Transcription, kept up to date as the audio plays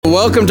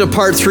Welcome to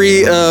part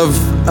 3 of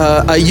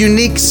a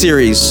unique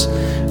series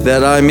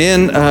that I'm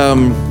in.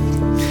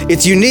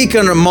 It's unique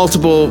on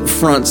multiple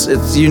fronts.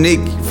 It's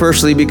unique,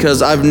 firstly,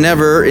 because I've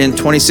never, in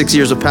 26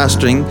 years of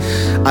pastoring,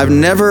 I've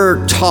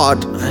never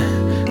taught,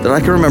 that I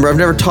can remember, I've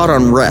never taught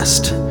on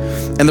rest.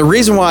 And the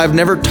reason why I've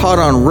never taught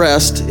on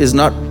rest is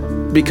not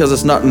because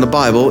it's not in the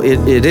Bible.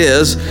 It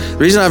is. The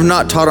reason I've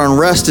not taught on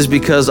rest is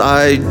because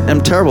I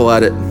am terrible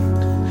at it,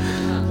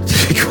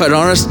 to be quite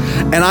honest.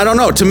 And I don't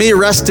know. To me,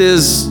 rest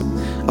is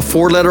a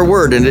 4-letter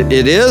word, and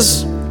it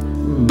is,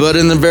 but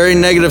in the very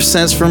negative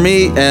sense for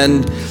me.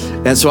 And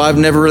so I've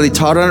never really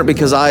taught on it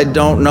because I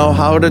don't know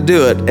how to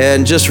do it.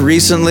 And just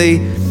recently,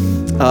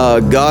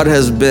 God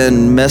has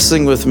been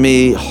messing with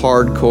me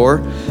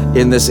hardcore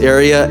in this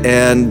area.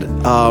 And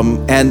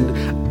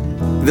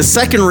the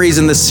second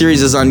reason this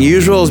series is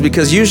unusual is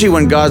because usually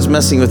when God's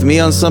messing with me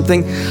on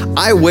something,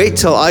 I wait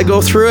till I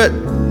go through it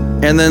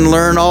and then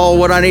learn all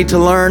what I need to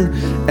learn,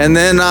 and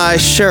then I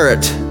share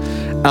it.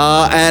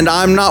 And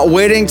I'm not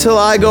waiting till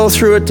I go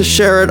through it to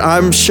share it.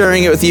 I'm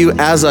sharing it with you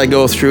as I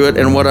go through it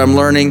and what I'm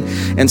learning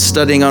and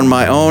studying on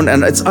my own.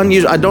 And it's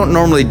unusual. I don't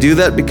normally do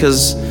that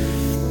because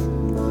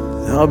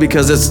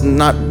it's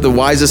not the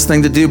wisest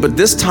thing to do. But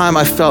this time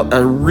I felt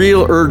a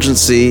real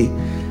urgency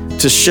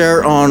to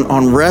share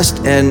on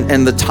rest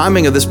and the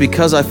timing of this,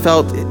 because I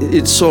felt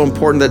it's so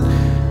important that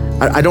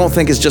I don't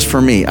think it's just for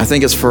me. I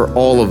think it's for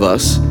all of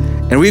us.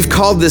 And we've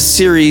called this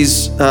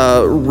series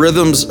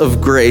Rhythms of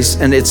Grace,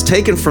 and it's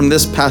taken from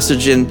this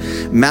passage in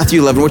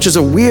Matthew 11, which is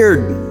a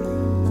weird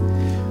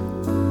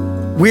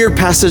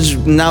passage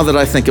now that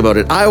I think about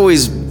it. I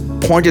always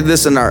pointed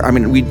this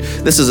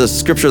this is a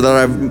scripture that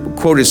I've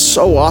quoted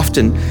so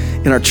often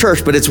in our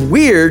church, but it's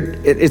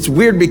weird. It's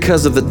weird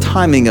because of the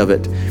timing of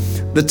it.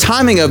 The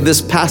timing of this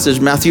passage,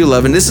 Matthew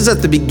 11, this is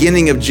at the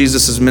beginning of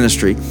Jesus'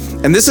 ministry.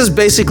 And this is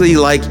basically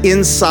like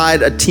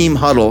inside a team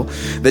huddle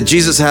that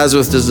Jesus has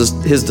with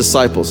his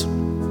disciples.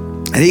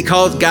 And he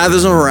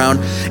gathers them around.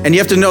 And you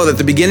have to know that at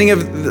the beginning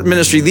of the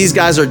ministry, these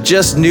guys are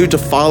just new to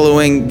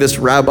following this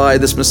rabbi,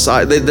 this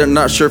Messiah. They're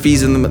not sure if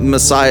he's in the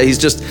Messiah. He's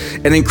just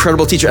an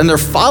incredible teacher. And they're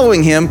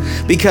following him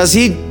because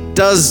he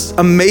does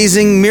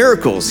amazing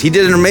miracles. He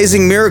did an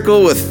amazing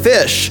miracle with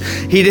fish.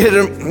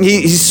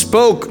 He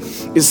spoke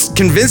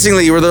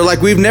convincingly, where they're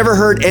like, we've never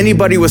heard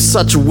anybody with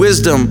such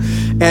wisdom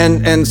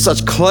and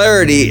such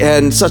clarity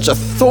and such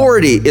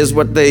authority, is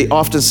what they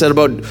often said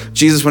about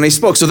Jesus when he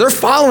spoke. So they're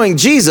following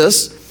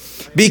Jesus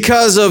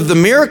because of the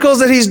miracles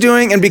that he's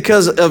doing and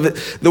because of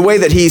the way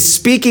that he's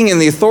speaking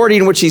and the authority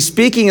in which he's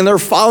speaking. And they're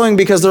following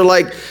because they're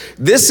like,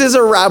 this is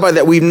a rabbi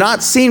that we've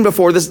not seen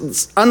before. This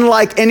is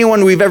unlike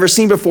anyone we've ever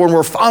seen before. And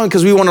we're following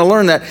because we want to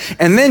learn that.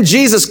 And then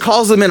Jesus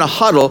calls them in a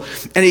huddle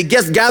and he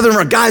gets gathered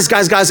around, guys,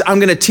 I'm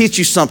going to teach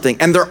you something.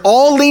 And they're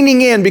all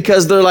leaning in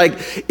because they're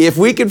like, if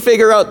we could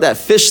figure out that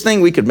fish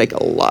thing, we could make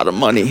a lot of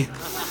money.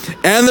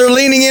 And they're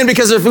leaning in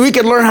because if we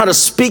could learn how to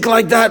speak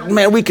like that,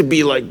 man, we could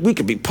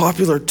be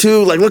popular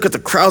too. Like, look at the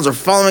crowds are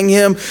following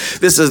him.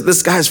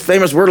 This guy's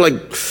famous. We're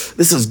like,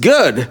 this is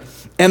good.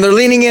 And they're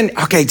leaning in.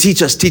 Okay,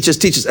 teach us.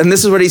 And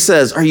this is what he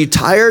says. Are you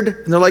tired?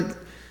 And they're like,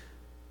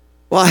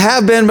 well, I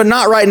have been, but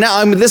not right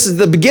now. This is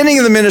the beginning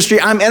of the ministry.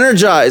 I'm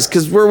energized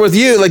because we're with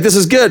you. Like, this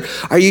is good.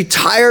 Are you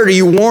tired? Are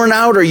you worn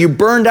out? Are you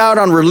burned out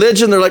on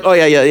religion? They're like, oh,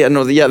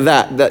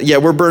 yeah,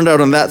 we're burned out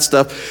on that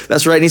stuff.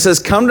 That's right. And he says,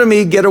 come to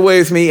me, get away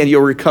with me, and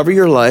you'll recover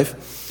your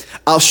life.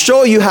 I'll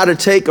show you how to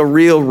take a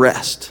real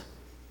rest.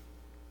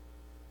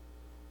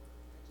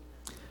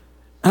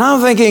 And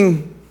I'm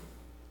thinking,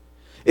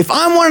 if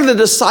I'm one of the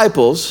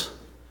disciples,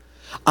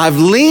 I've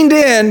leaned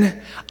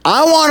in,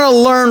 I want to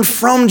learn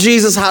from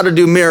Jesus how to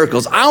do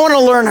miracles. I want to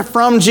learn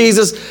from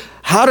Jesus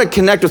how to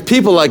connect with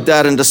people like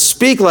that and to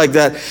speak like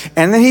that.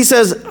 And then he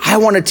says, I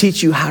want to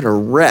teach you how to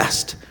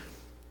rest.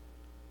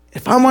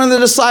 If I'm one of the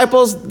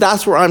disciples,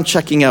 that's where I'm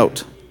checking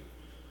out.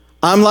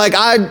 I'm like,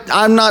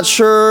 I'm not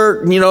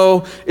sure,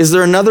 is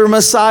there another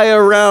Messiah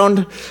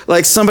around?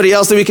 Like somebody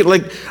else that we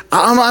could,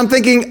 I'm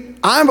thinking,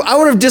 I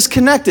would have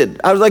disconnected.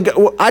 I was like,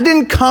 I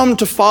didn't come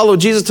to follow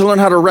Jesus to learn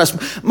how to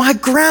rest. My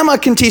grandma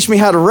can teach me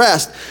how to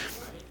rest.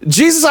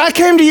 Jesus, I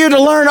came to you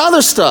to learn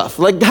other stuff,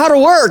 like how to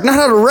work, not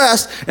how to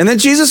rest. And then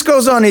Jesus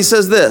goes on, he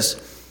says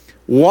this,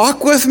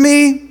 walk with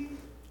me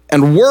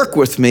and work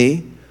with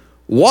me.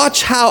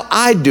 Watch how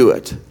I do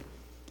it.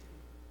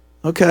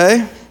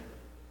 Okay.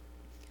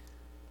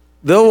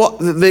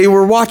 They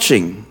were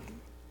watching.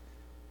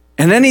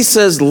 And then he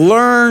says,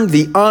 learn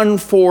the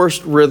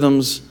unforced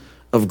rhythms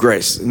of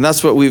grace. And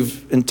that's what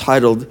we've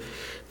entitled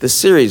this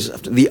series,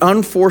 The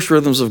Unforced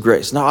Rhythms of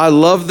Grace. Now, I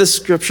love this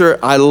scripture.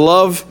 I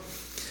love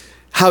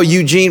how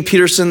Eugene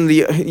Peterson,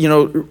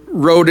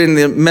 wrote in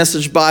the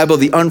Message Bible,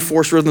 the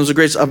unforced rhythms of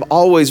grace. I've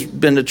always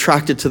been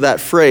attracted to that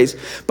phrase,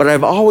 but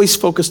I've always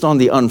focused on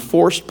the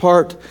unforced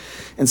part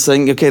and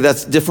saying, okay,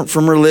 that's different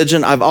from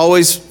religion. I've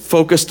always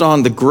focused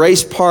on the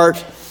grace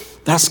part.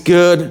 That's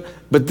good.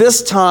 But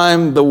this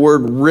time, the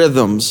word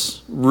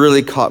rhythms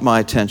really caught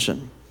my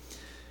attention.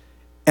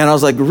 And I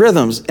was like,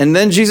 rhythms. And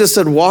then Jesus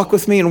said, walk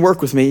with me and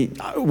work with me.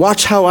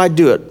 Watch how I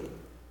do it.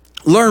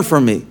 Learn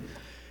from me.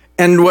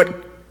 And what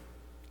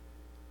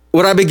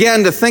I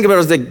began to think about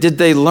is, did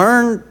they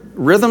learn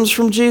rhythms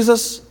from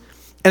Jesus?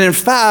 And in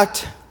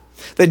fact,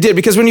 they did,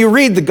 because when you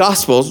read the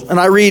Gospels, and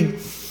I read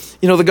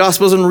the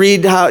Gospels and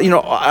read how,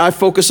 I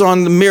focus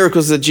on the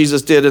miracles that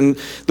Jesus did and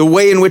the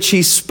way in which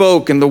he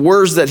spoke and the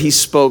words that he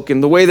spoke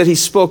and the way that he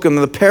spoke and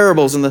the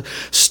parables and the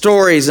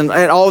stories and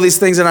all these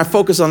things, and I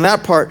focus on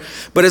that part.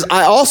 But as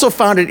I also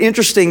found it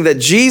interesting that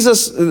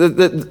Jesus,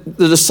 the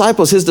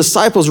disciples, his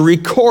disciples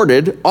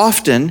recorded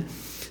often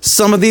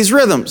some of these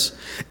rhythms.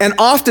 And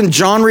often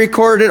John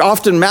recorded it,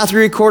 often Matthew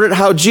recorded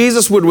how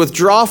Jesus would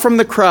withdraw from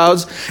the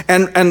crowds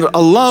and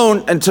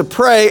alone and to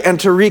pray and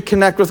to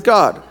reconnect with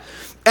God.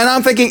 And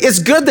I'm thinking, it's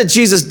good that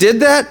Jesus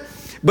did that,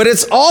 but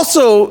it's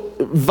also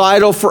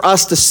vital for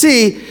us to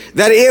see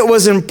that it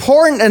was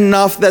important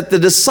enough that the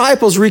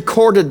disciples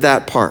recorded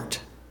that part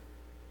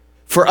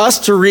for us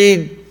to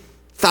read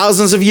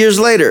thousands of years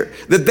later,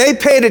 that they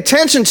paid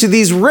attention to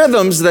these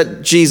rhythms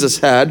that Jesus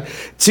had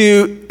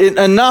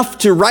enough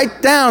to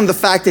write down the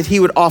fact that he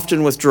would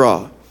often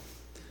withdraw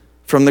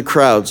from the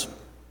crowds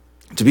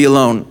to be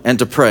alone and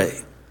to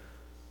pray.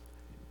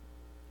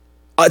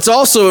 It's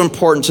also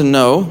important to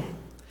know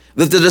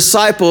that the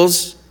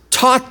disciples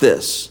taught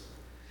this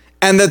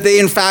and that they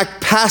in fact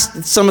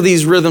passed some of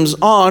these rhythms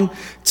on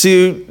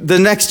to the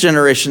next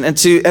generation, and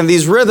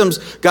these rhythms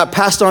got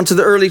passed on to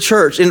the early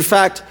church. In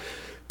fact,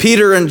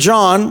 Peter and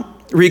John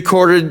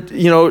recorded,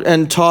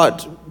 and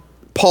taught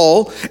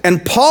Paul,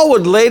 and Paul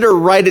would later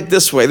write it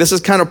this way. This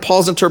is kind of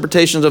Paul's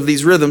interpretations of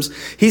these rhythms.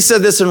 He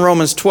said this in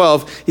Romans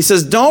 12. He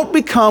says, "Don't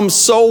become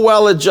so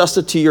well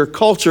adjusted to your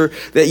culture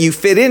that you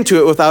fit into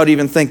it without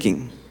even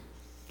thinking."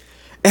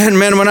 And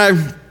man, when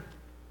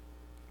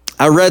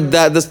I read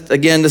that,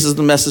 this is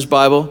the Message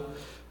Bible.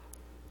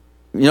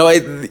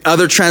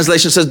 Other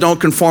translation says,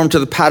 "Don't conform to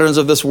the patterns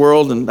of this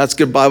world," and that's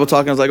good Bible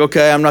talk. I was like,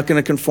 okay, I'm not going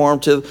to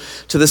conform to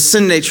the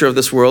sin nature of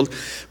this world.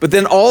 But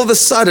then all of a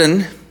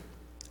sudden,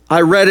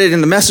 I read it in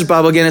the Message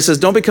Bible again. It says,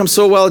 "Don't become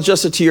so well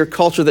adjusted to your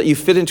culture that you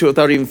fit into it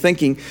without even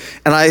thinking."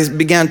 And I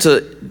began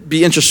to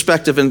be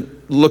introspective and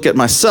look at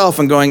myself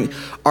and going,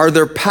 are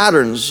there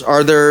patterns?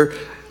 Are there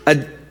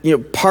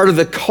part of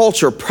the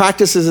culture,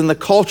 practices in the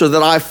culture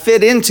that I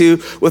fit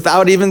into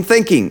without even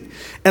thinking?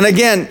 And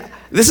again,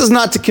 this is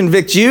not to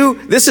convict you.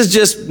 This is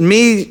just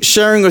me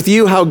sharing with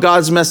you how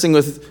God's messing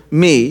with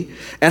me.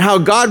 And how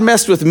God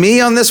messed with me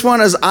on this one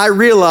is I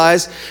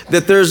realize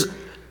that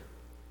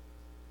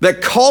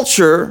that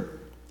culture,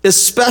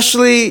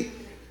 especially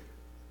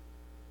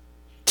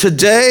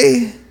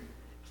today,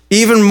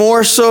 even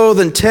more so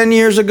than 10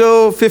 years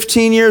ago,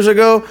 15 years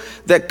ago,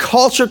 that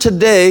culture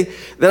today,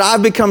 that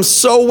I've become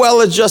so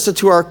well adjusted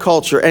to our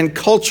culture and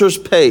culture's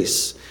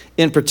pace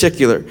in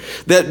particular,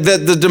 that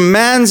the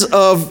demands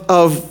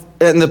of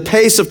and the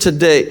pace of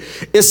today,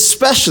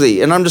 especially,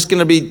 and I'm just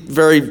going to be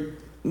very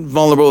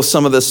vulnerable with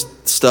some of this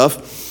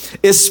stuff,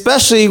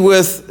 especially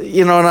with,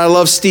 and I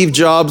love Steve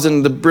Jobs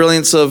and the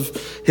brilliance of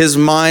his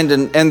mind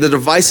and the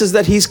devices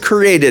that he's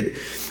created.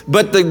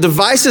 But the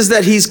devices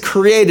that he's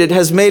created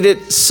has made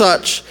it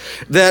such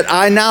that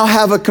I now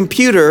have a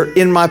computer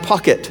in my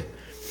pocket,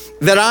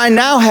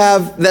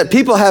 that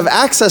people have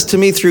access to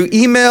me through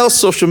email,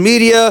 social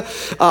media,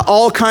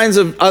 all kinds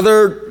of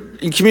other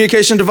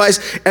communication device,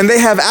 and they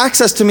have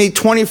access to me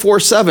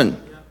 24/7.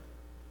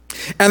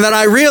 And that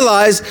I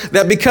realize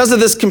that because of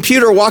this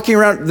computer walking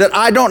around, that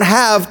I don't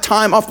have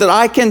time off, that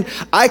I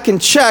can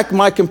check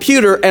my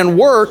computer and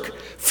work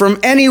from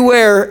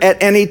anywhere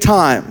at any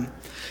time.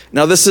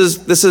 Now this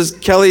is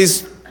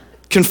Kelly's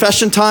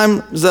confession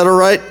time. Is that all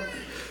right?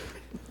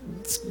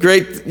 It's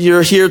great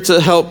you're here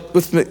to help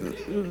with me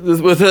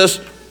with this.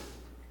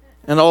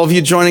 And all of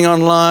you joining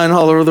online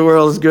all over the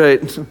world is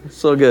great.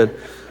 So good.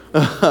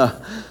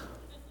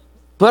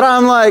 But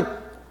I'm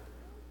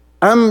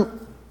a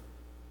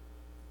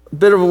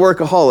bit of a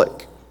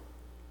workaholic.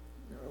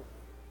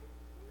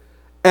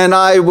 And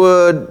I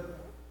would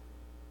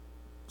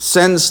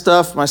send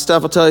stuff. My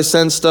staff will tell you,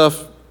 send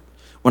stuff.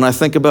 When I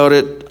think about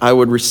it, I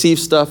would receive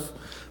stuff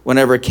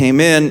whenever it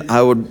came in.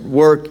 I would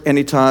work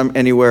anytime,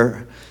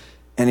 anywhere,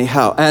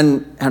 anyhow.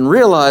 And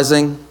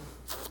realizing,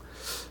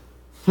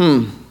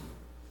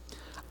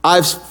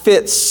 I've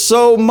fit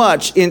so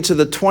much into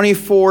the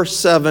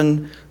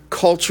 24/7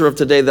 culture of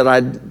today that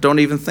I don't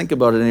even think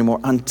about it anymore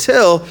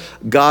until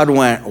God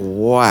went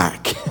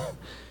whack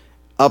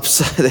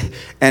upside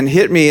and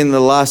hit me in the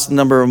last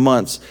number of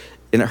months.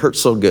 And it hurt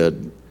so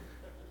good.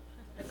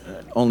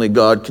 Only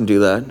God can do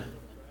that.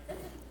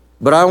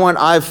 But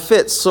I've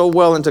fit so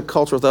well into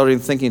culture without even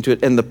thinking to it,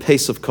 and the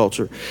pace of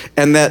culture.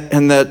 And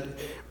that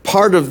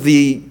part of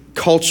the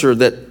culture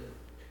that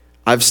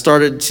I've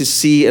started to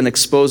see and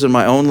expose in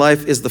my own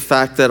life is the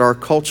fact that our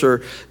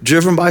culture,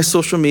 driven by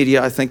social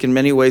media, I think in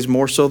many ways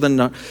more so than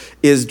not,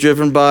 is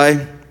driven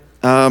by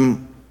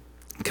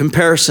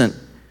comparison,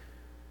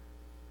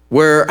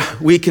 where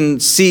we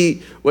can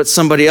see what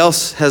somebody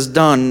else has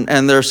done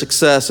and their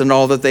success and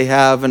all that they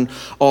have and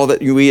all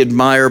that we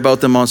admire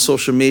about them on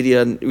social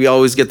media, and we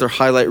always get their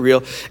highlight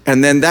reel,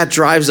 and then that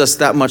drives us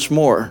that much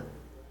more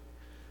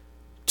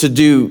to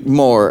do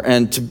more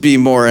and to be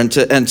more and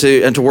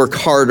to work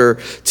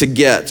harder to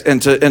get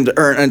and to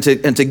earn and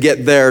to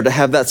get there, to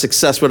have that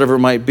success, whatever it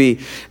might be.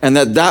 And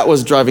that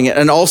was driving it.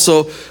 And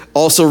also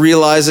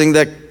realizing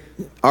that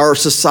our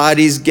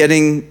society's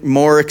getting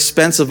more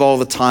expensive all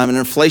the time, and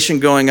inflation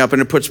going up,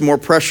 and it puts more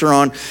pressure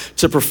on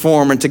to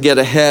perform and to get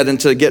ahead and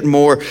to get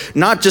more,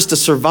 not just to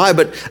survive,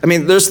 but I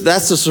mean, that's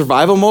the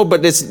survival mode,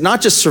 but it's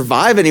not just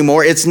survive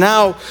anymore. It's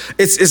now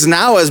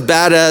as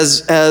bad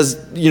as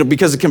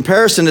because the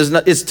comparison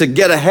is to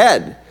get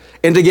ahead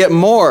and to get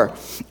more.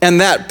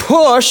 And that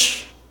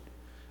push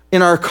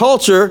in our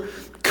culture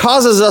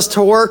causes us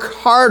to work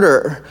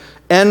harder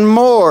and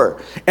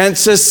more. And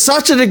to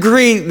such a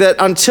degree that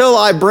until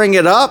I bring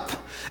it up,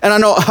 and I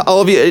know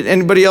all of you,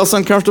 anybody else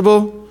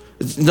uncomfortable?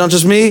 It's not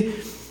just me.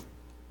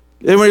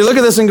 And when you look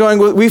at this and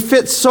going, we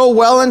fit so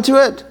well into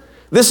it,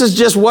 this is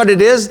just what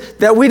it is,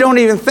 that we don't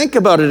even think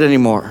about it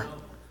anymore.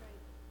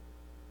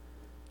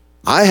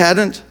 I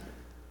hadn't.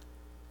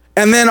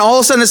 And then all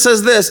of a sudden it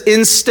says this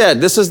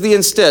is the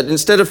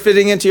instead of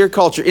fitting into your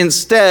culture,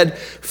 instead,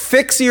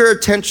 fix your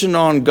attention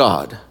on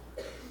God.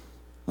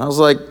 I was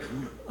like,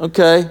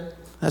 okay.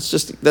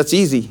 That's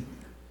easy.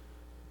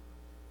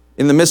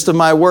 In the midst of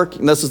my work,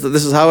 and this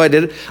is how I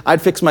did it,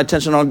 I'd fix my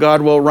attention on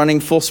God while running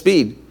full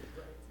speed.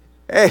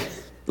 Hey,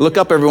 look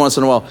up every once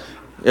in a while.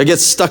 I get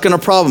stuck in a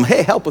problem.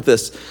 Hey, help with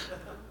this.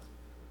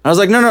 I was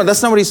like, no,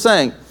 that's not what he's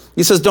saying.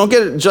 He says, don't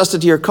get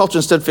adjusted to your culture,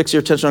 instead fix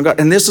your attention on God.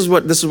 And this is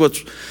what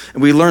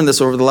and we learned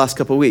this over the last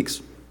couple of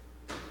weeks,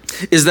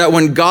 is that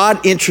when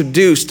God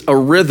introduced a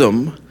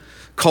rhythm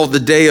called the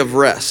day of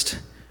rest,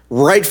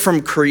 right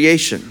from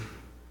creation,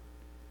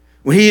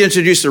 when he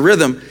introduced a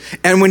rhythm,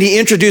 and when he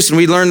introduced, and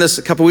we learned this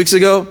a couple weeks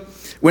ago,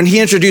 when he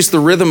introduced the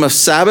rhythm of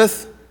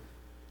Sabbath,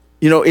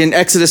 in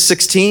Exodus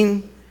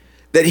 16,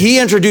 that he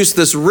introduced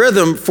this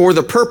rhythm for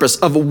the purpose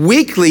of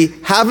weekly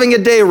having a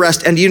day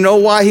rest. And do you know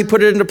why he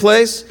put it into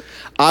place?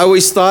 I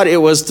always thought it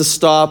was to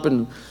stop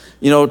and,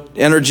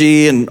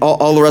 energy and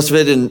all the rest of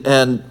it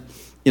and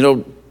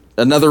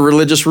another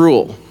religious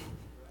rule,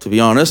 to be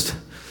honest.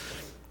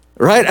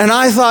 Right? And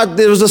I thought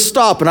there was a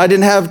stop, and I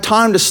didn't have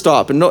time to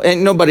stop, and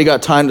nobody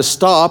got time to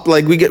stop.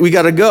 Like we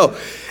got to go.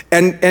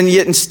 And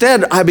yet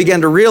instead, I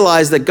began to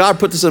realize that God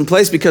put this in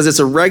place because it's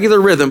a regular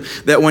rhythm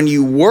that when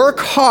you work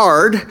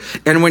hard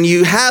and when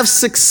you have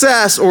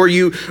success or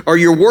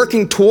you're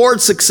working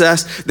towards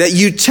success,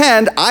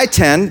 that I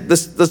tend,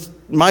 this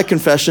my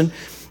confession,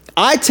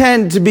 I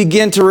tend to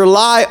begin to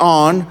rely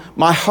on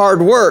my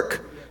hard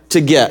work to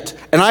get.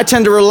 And I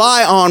tend to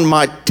rely on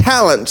my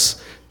talents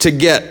to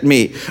get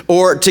me,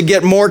 or to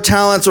get more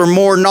talents or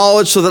more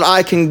knowledge so that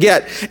I can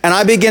get. And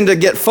I begin to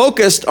get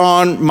focused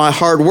on my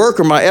hard work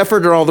or my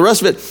effort and all the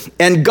rest of it.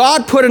 And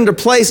God put into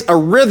place a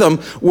rhythm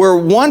where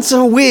once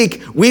a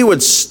week we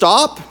would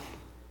stop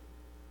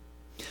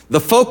the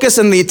focus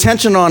and the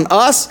attention on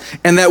us,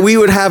 and that we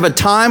would have a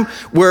time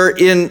where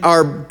in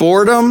our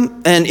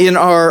boredom and in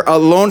our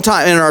alone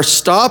time, in our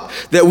stop,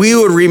 that we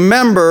would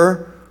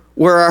remember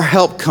where our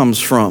help comes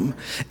from.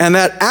 And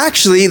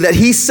that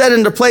he set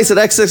into place at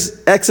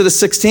Exodus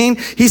 16,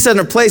 he set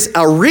into place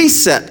a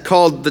reset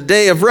called the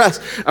day of rest,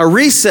 a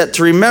reset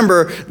to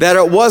remember that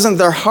it wasn't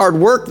their hard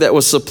work that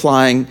was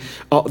supplying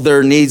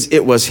their needs,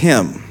 it was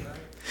him.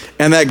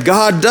 And that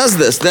God does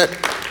this, that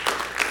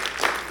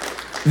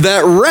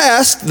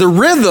rest, the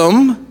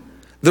rhythm,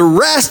 the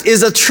rest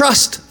is a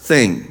trust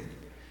thing.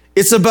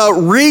 It's about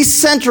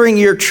recentering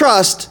your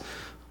trust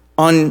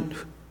on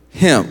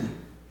him.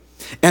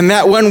 And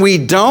that when we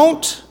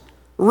don't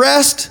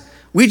rest,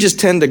 we just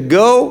tend to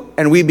go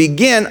and we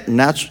begin,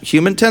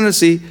 human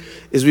tendency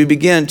is we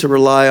begin to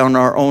rely on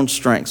our own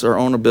strengths, our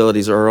own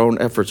abilities, our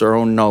own efforts, our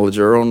own knowledge,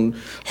 our own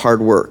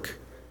hard work.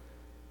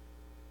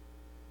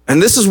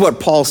 And this is what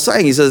Paul's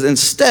saying. He says,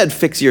 instead,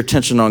 fix your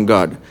attention on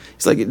God.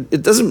 He's like,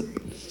 it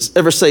doesn't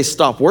ever say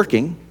stop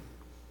working.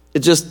 It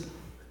just,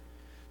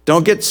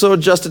 don't get so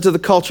adjusted to the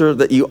culture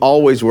that you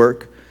always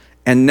work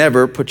and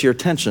never put your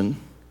attention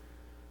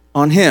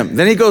on him.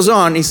 Then he goes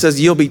on, he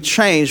says, you'll be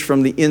changed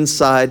from the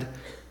inside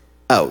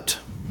out.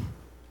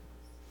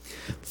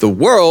 The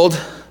world,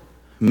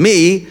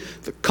 the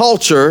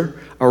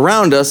culture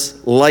around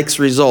us likes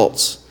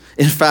results.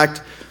 In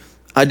fact,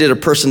 I did a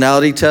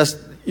personality test,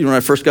 when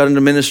I first got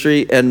into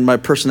ministry, and my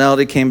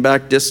personality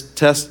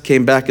test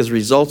came back as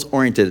results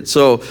oriented.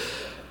 So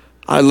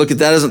I look at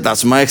that as,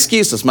 that's my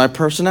excuse, that's my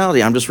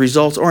personality. I'm just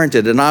results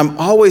oriented, and I'm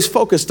always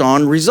focused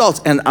on results,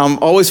 and I'm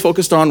always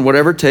focused on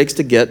whatever it takes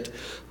to get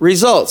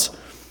results.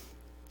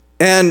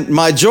 And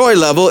my joy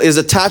level is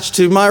attached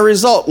to my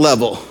result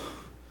level.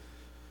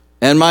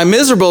 And my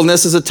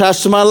miserableness is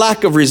attached to my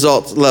lack of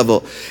results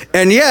level.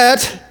 And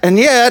yet,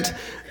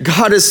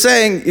 God is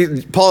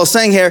saying, Paul is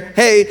saying here,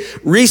 hey,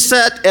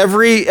 reset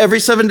every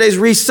 7 days,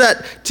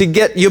 reset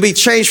you'll be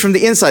changed from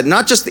the inside.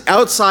 Not just the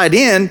outside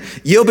in,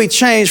 you'll be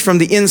changed from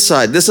the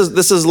inside. This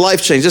is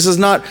life change. This is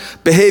not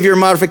behavior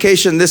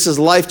modification. This is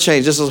life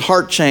change. This is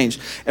heart change,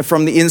 and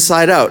from the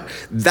inside out.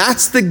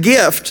 That's the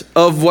gift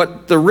of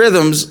what the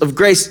rhythms of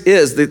grace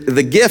is.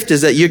 The gift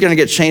is that you're going to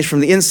get changed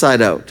from the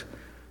inside out.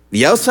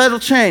 The outside will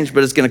change,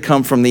 but it's going to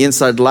come from the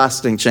inside,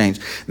 lasting change.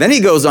 Then he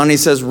goes on, he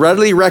says,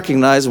 readily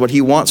recognize what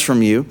he wants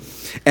from you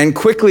and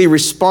quickly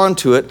respond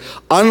to it.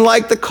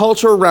 Unlike the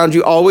culture around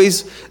you,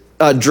 always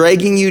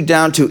dragging you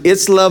down to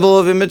its level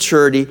of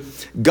immaturity,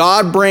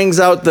 God brings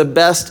out the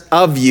best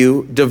of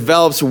you,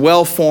 develops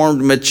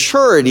well-formed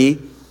maturity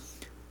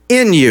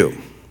in you.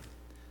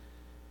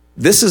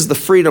 This is the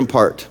freedom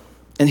part.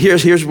 And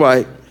here's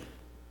why.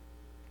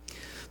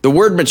 The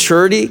word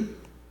maturity, I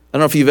don't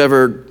know if you've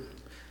ever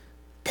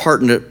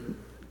partnered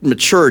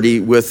maturity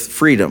with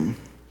freedom,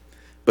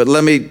 but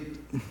let me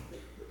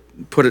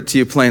put it to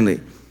you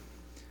plainly.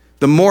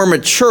 The more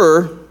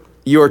mature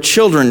your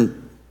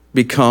children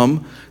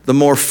become, the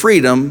more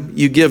freedom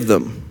you give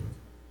them.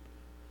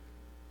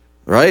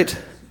 Right?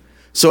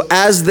 So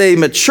as they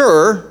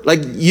mature,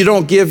 like you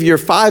don't give your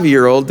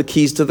 5-year-old the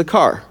keys to the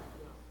car.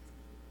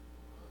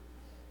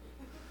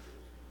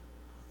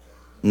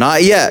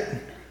 Not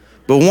yet.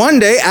 But one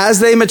day, as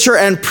they mature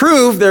and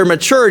prove their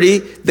maturity,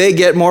 they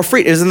get more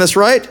free. Isn't this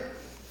right?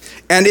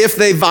 And if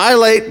they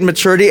violate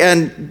maturity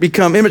and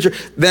become immature,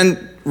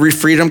 then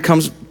freedom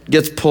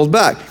gets pulled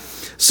back.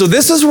 So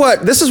this is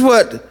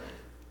what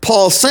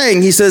Paul's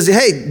saying. He says,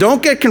 hey,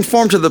 don't get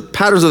conformed to the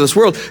patterns of this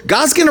world.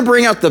 God's going to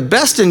bring out the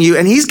best in you,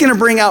 and he's going to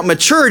bring out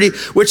maturity,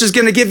 which is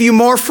going to give you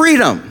more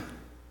freedom.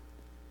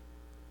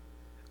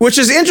 Which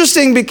is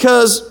interesting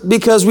because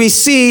we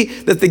see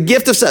that the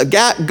gift of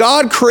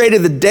God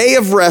created the day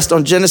of rest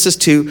on Genesis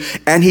 2,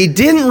 and he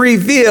didn't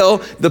reveal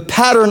the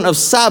pattern of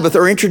Sabbath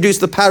or introduce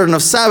the pattern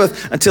of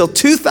Sabbath until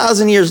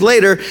 2,000 years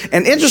later.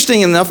 And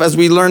interesting enough, as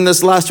we learned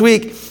this last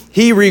week,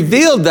 he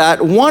revealed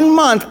that 1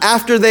 month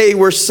after they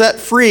were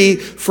set free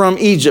from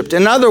Egypt.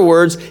 In other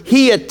words,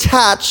 he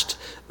attached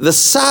the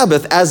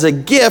Sabbath as a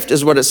gift,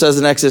 is what it says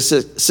in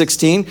Exodus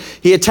 16.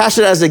 He attached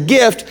it as a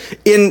gift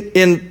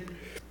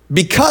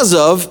because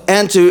of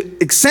and to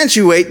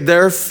accentuate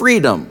their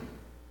freedom.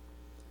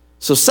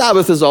 So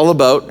Sabbath is all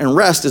about, and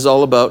rest is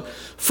all about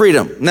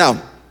freedom.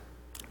 Now,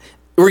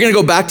 we're going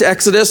to go back to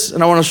Exodus,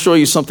 and I want to show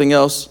you something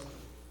else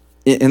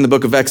in the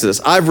book of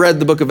Exodus. I've read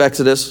the book of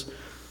Exodus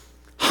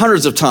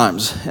hundreds of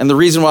times, and the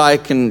reason why I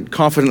can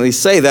confidently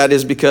say that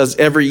is because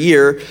every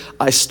year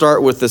I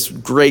start with this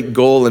great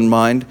goal in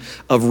mind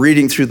of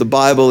reading through the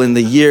Bible in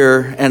the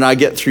year, and I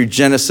get through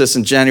Genesis,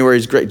 and January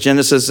is great.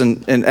 Genesis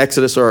and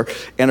Exodus are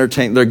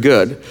entertaining, they're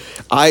good.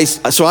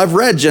 So I've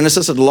read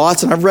Genesis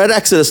lots, and I've read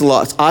Exodus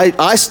lots.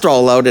 I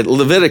stall out at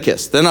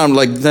Leviticus. Then I'm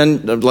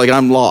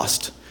I'm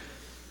lost.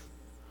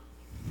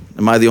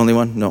 Am I the only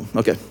one? No,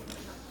 okay.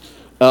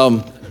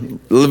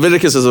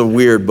 Leviticus is a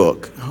weird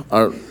book.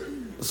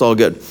 It's all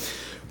good.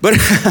 So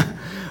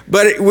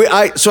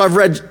I've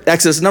read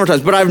Exodus a number of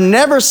times, but I've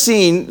never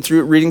seen,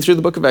 reading through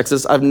the book of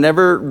Exodus, I've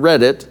never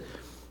read it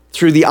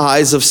through the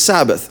eyes of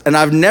Sabbath. And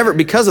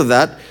because of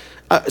that,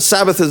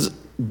 Sabbath has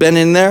been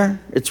in there.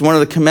 It's one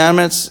of the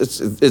commandments.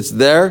 It's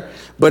there,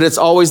 but it's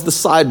always the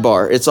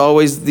sidebar. It's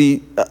always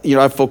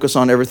I focus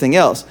on everything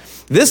else.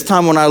 This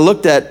time when I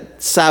looked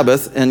at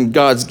Sabbath and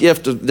God's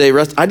gift of day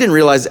rest, I didn't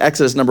realize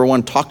Exodus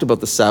 1 talked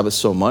about the Sabbath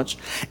so much,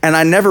 and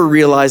I never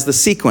realized the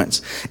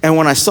sequence. And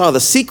when I saw the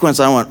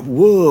sequence, I went,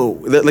 whoa,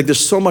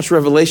 there's so much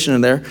revelation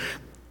in there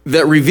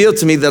that revealed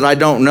to me that I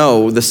don't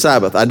know the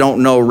Sabbath. I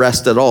don't know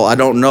rest at all. I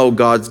don't know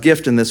God's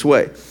gift in this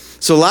way.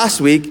 So last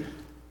week,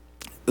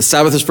 the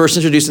Sabbath is first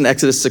introduced in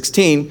Exodus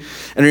 16.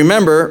 And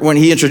remember, when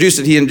he introduced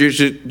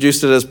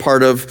it as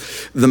part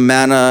of the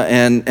manna,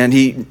 and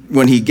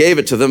when he gave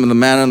it to them, and the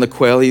manna and the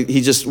quail, he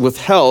just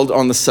withheld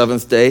on the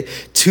seventh day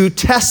to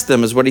test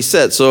them, is what he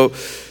said. So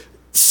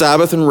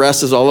Sabbath and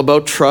rest is all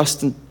about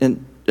trust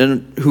and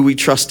who we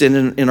trust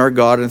in our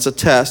God, and it's a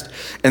test.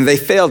 And they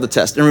failed the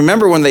test. And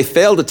remember, when they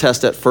failed the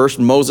test at first,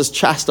 Moses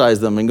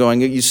chastised them and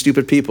going, you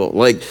stupid people.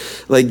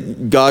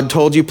 Like God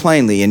told you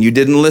plainly, and you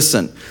didn't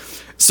listen.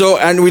 So,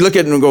 and we look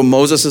at it and go,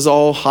 Moses is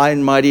all high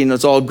and mighty and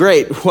it's all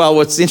great. Well,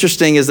 what's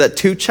interesting is that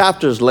 2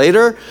 chapters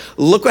later,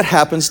 look what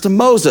happens to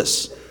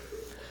Moses.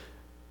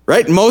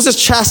 Right? Moses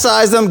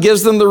chastised them,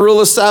 gives them the rule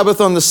of Sabbath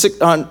on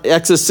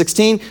Exodus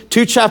 16.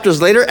 2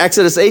 chapters later,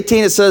 Exodus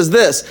 18, it says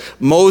this: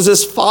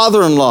 Moses'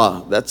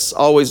 father-in-law, that's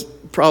always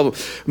a problem.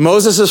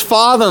 Moses'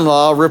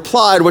 father-in-law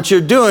replied, what you're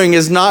doing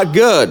is not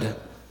good.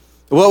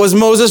 What was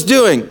Moses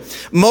doing?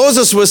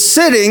 Moses was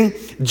sitting,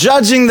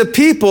 judging the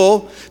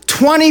people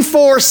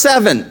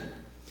 24/7.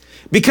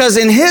 Because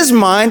in his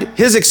mind,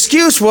 his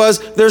excuse was,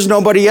 there's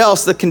nobody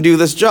else that can do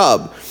this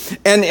job.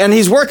 And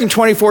he's working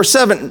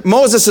 24/7.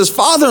 Moses'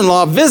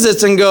 father-in-law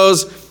visits and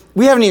goes,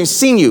 we haven't even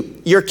seen you.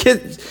 Your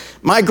kids,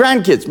 my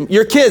grandkids,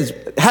 your kids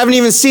haven't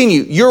even seen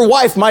you. Your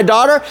wife, my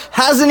daughter,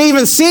 hasn't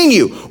even seen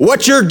you.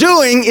 What you're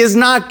doing is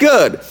not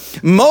good.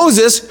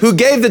 Moses, who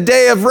gave the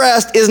day of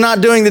rest, is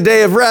not doing the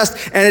day of rest,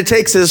 and it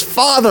takes his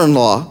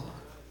father-in-law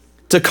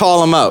to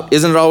call him out.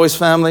 Isn't it always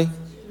family?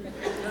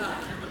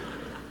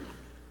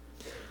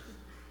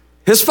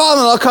 His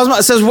father-in-law calls him out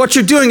and says, what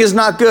you're doing is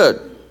not good.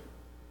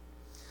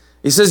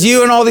 He says,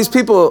 you and all these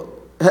people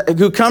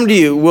who come to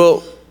you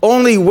will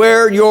only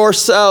wear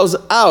yourselves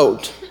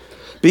out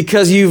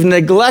because you've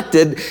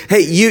neglected.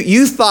 Hey,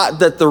 you thought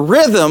that the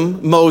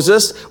rhythm,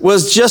 Moses,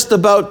 was just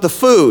about the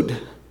food.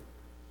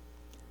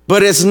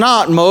 But it's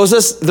not,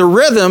 Moses. The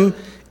rhythm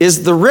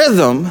is the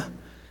rhythm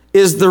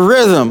is the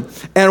rhythm.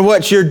 And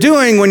what you're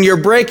doing when you're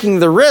breaking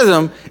the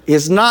rhythm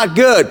is not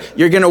good.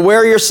 You're going to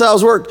wear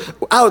yourselves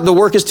out. The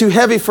work is too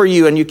heavy for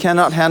you and you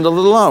cannot handle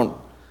it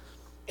alone.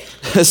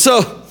 So,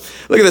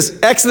 look at this.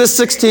 Exodus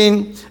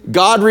 16,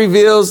 God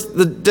reveals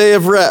the day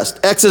of rest.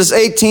 Exodus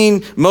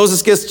 18,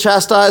 Moses gets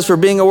chastised for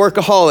being a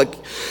workaholic.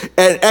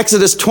 At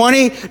Exodus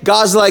 20,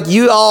 God's like,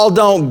 you all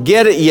don't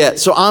get it yet,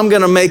 so I'm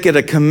going to make it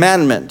a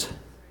commandment.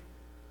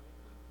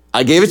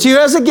 I gave it to you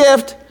as a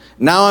gift.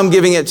 Now I'm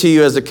giving it to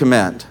you as a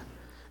command.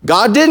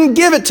 God didn't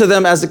give it to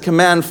them as a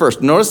command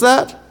first. Notice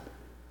that?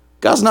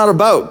 God's not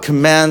about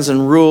commands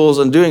and rules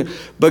and doing,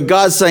 but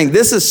God's saying,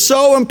 this is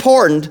so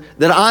important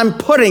that I'm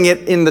putting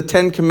it in the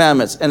 10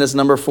 Commandments, and it's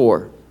number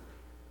 4.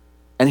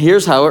 And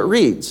here's how it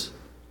reads.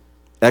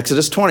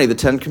 Exodus 20, the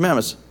 10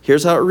 Commandments.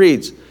 Here's how it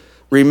reads.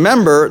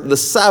 Remember the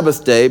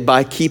Sabbath day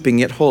by keeping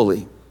it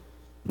holy.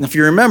 Now, if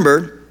you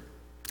remember,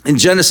 in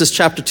Genesis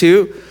chapter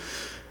 2,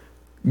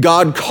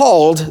 God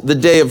called the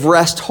day of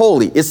rest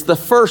holy. It's the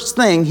first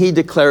thing he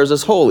declares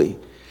as holy.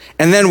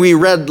 And then we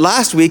read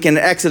last week in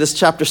Exodus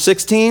chapter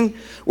 16,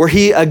 where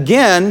he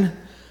again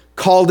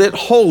called it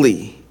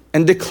holy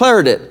and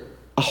declared it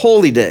a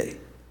holy day.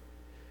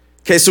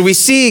 Okay, so we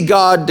see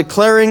God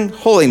declaring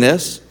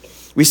holiness.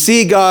 We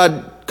see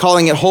God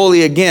calling it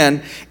holy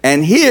again.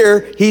 And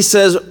here he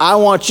says, I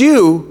want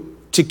you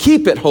to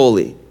keep it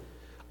holy.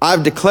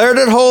 I've declared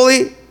it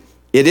holy.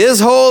 It is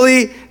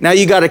holy. Now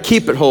you got to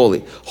keep it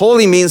holy.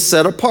 Holy means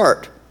set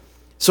apart.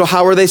 So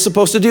how are they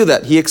supposed to do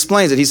that? He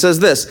explains it. He says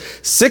this,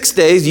 6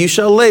 days you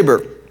shall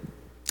labor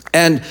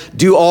and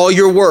do all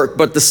your work.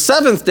 But the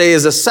 7th day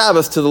is a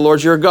Sabbath to the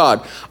Lord your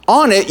God.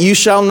 On it you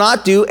shall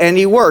not do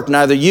any work,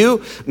 neither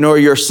you, nor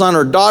your son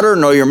or daughter,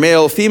 nor your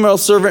male or female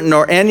servant,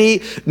 nor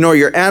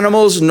your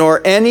animals,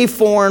 nor any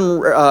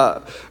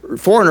foreigner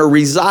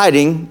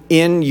residing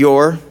in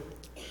your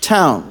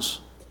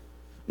towns.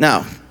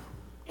 Now,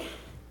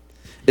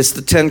 it's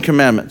the 10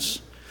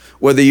 Commandments.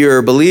 Whether you're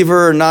a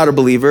believer or not a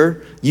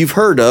believer, you've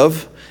heard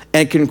of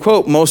and can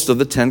quote most of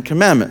the 10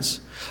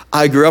 Commandments.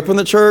 I grew up in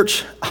the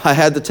church. I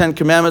had the 10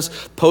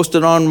 Commandments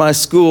posted on my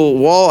school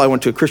wall. I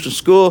went to a Christian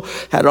school.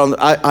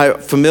 I'm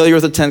familiar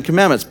with the 10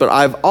 Commandments, but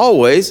I've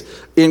always,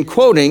 in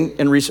quoting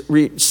and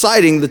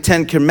reciting the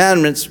 10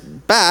 Commandments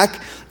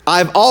back,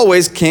 I've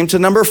always came to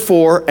number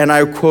 4, and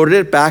I quoted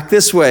it back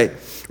this way.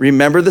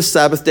 Remember the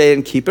Sabbath day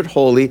and keep it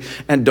holy,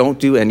 and don't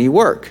do any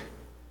work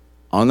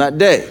on that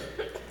day.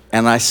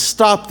 And I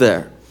stopped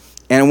there.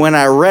 And when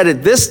I read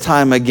it this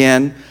time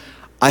again,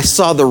 I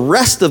saw the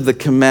rest of the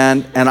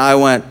command and I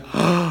went,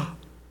 oh.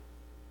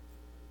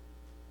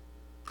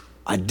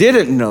 I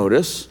didn't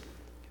notice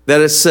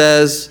that it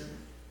says,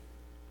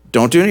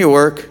 don't do any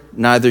work,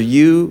 neither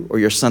you or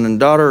your son and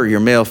daughter or your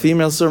male,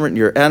 female servant,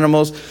 your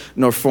animals,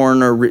 nor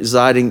foreigner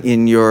residing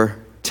in your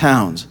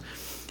towns.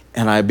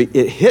 And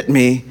it hit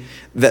me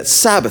that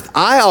Sabbath,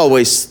 I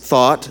always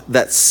thought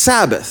that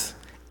Sabbath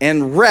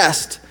and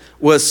rest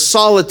was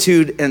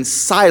solitude and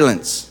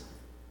silence,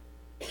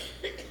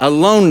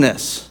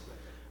 aloneness,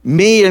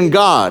 me and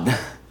God.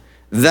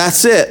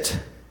 That's it.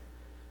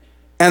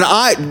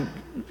 And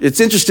it's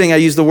interesting I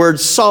use the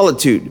word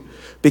solitude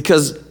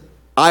because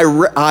I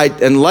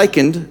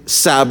likened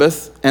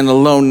Sabbath and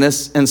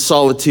aloneness and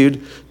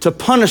solitude to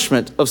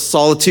punishment of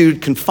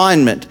solitude,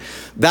 confinement.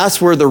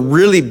 That's where the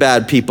really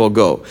bad people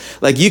go.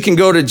 Like you can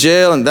go to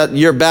jail and that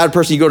you're a bad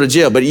person, you go to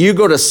jail. But you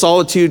go to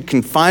solitude,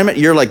 confinement,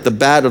 you're like the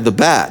bad of the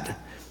bad.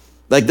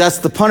 Like that's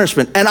the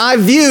punishment. And I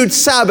viewed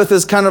Sabbath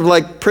as kind of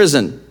like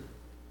prison.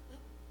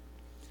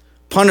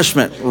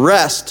 Punishment,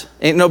 rest.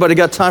 Ain't nobody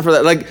got time for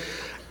that. Like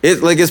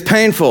it's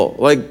painful.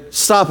 Like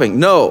stopping.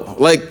 No.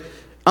 Like,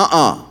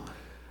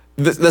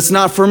 that's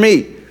not for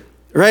me.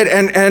 Right?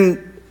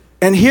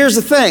 And here's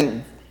the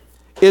thing,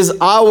 is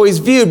I always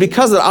viewed,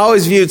 because I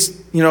always viewed,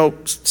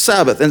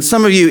 Sabbath. And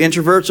some of you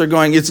introverts are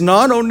going, it's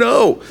not, oh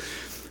no.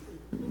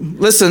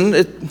 Listen,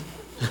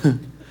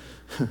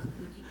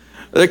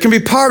 it can be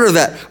part of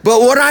that.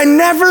 But what I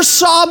never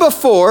saw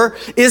before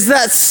is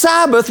that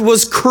Sabbath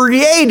was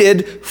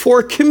created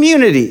for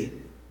community.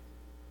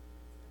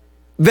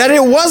 That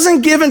it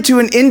wasn't given to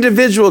an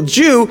individual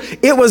Jew,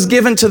 it was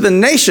given to the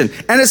nation.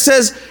 And it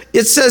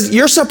says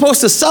you're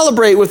supposed to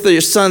celebrate with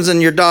your sons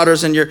and your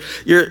daughters and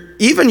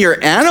even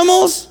your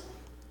animals.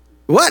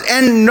 What?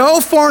 And no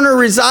foreigner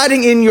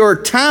residing in your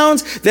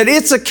towns, that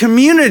it's a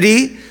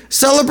community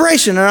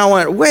celebration. And I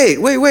went, wait.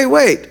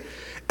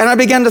 And I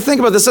began to think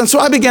about this. And so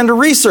I began to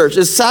research,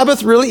 is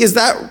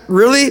that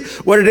really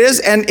what it is?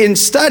 And in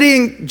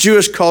studying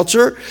Jewish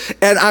culture,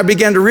 and I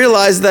began to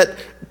realize that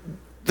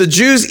the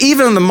Jews,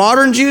 even the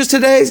modern Jews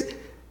today,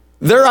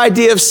 their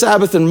idea of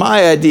Sabbath and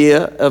my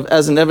idea of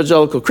as an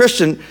evangelical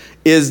Christian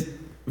is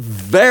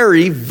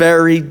very,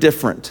 very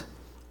different.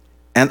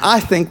 And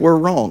I think we're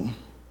wrong.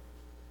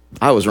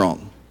 I was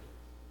wrong.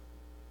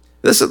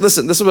 Listen, this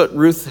is what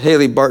Ruth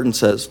Haley Barton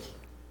says,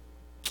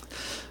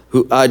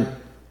 who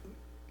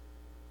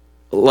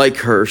like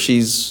her.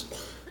 She's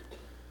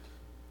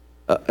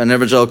an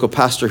evangelical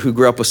pastor who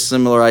grew up with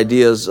similar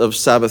ideas of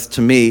Sabbath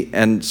to me,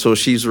 and so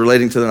she's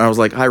relating to them. And I was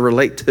like, I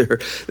relate to her.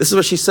 This is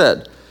what she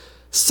said.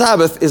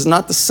 Sabbath is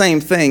not the same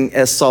thing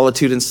as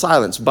solitude and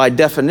silence. By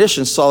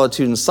definition,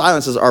 solitude and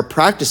silence is our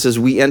practices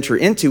we enter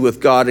into with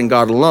God and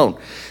God alone.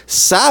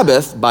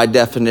 Sabbath, by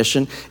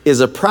definition, is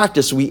a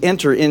practice we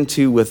enter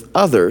into with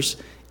others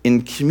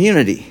in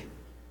community.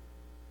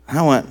 And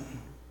I went,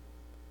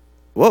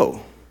 whoa.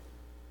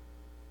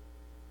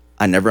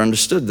 I never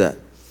understood that.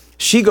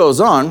 She goes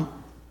on,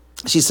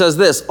 she says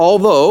this,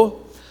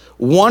 although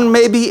one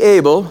may be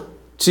able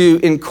to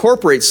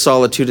incorporate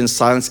solitude and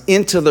silence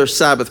into their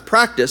Sabbath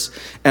practice,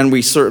 and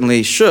we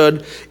certainly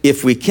should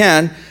if we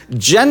can,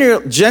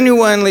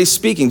 generally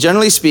speaking,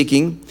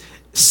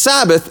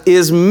 Sabbath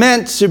is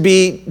meant to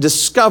be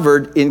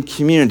discovered in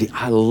community.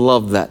 I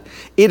love that.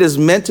 It is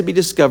meant to be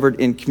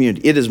discovered in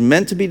community. It is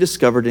meant to be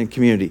discovered in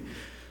community.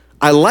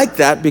 I like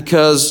that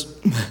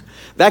because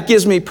that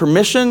gives me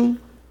permission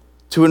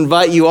to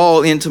invite you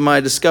all into my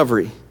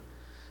discovery.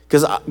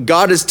 Because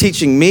God is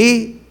teaching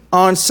me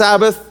on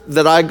Sabbath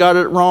that I got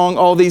it wrong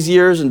all these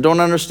years and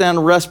don't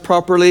understand rest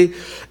properly,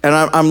 and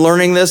I'm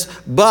learning this,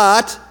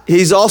 but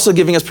he's also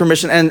giving us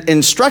permission and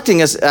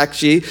instructing us.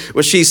 Actually,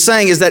 what she's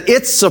saying is that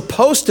it's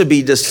supposed to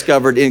be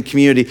discovered in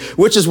community,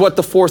 which is what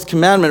the fourth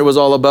commandment was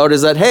all about,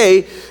 is that,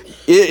 hey,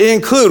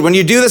 when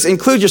you do this,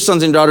 include your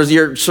sons and daughters,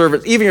 your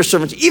servants,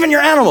 even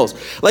your animals.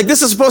 Like,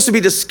 this is supposed to be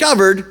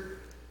discovered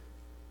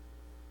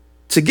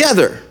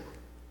together.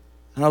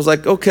 And I was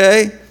like,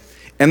 okay.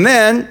 And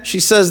then she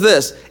says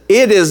this,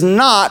 it is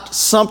not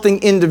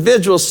something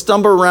individuals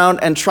stumble around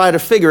and try to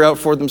figure out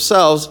for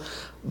themselves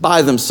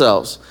by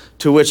themselves.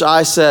 To which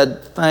I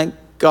said, thank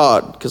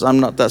God, because I'm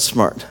not that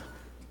smart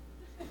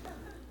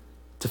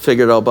to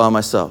figure it out by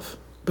myself.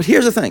 But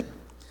here's the thing.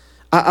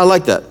 I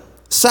like that.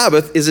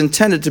 Sabbath is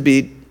intended to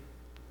be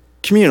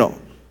communal,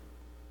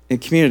 in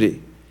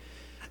community.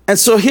 And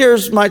so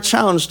here's my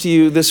challenge to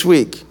you this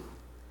week,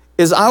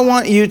 is I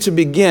want you to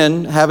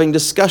begin having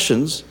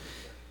discussions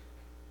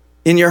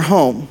in your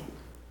home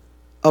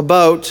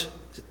about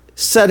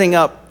setting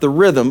up the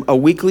rhythm, a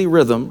weekly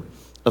rhythm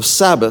of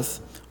Sabbath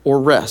or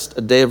rest,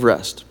 a day of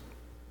rest.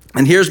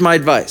 And here's my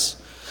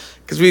advice,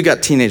 because we've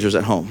got teenagers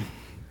at home.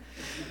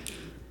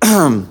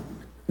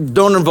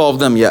 Don't involve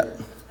them yet.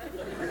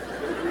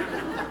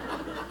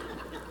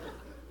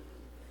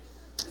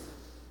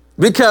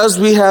 Because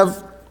we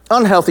have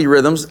unhealthy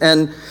rhythms,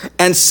 and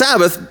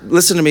Sabbath,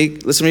 listen to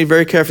me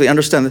very carefully,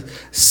 understand this.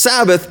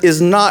 Sabbath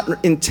is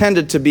not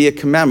intended to be a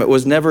commandment,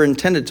 was never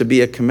intended to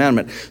be a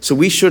commandment. So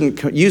we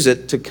shouldn't use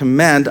it to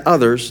command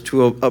others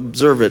to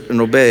observe it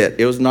and obey it.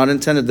 It was not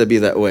intended to be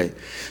that way.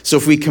 So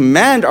if we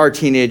command our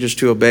teenagers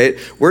to obey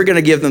it, we're going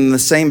to give them the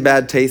same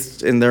bad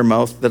taste in their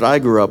mouth that I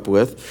grew up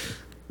with,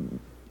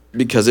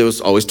 because it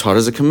was always taught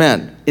as a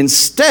command.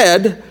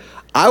 Instead,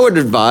 I would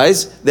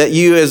advise that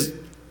you as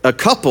a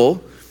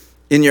couple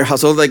in your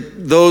household, like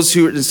those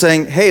who are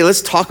saying, hey,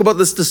 let's talk about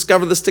this,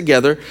 discover this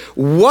together.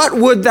 What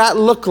would that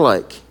look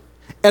like?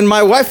 And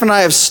my wife and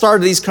I have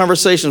started these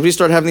conversations. We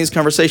started having these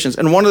conversations.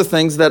 And one of the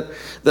things that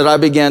I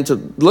began to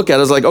look at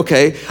is like,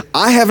 okay,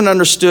 I haven't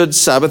understood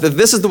Sabbath. If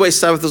this is the way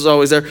Sabbath is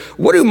always there,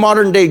 what do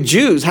modern day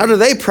Jews, how do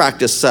they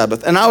practice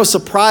Sabbath? And I was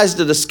surprised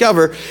to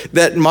discover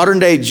that modern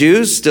day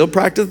Jews still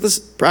practice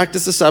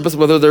the Sabbath,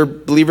 whether they're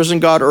believers in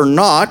God or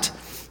not.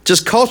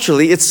 Just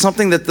culturally, it's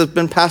something that's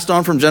been passed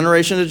on from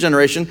generation to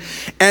generation,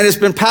 and it's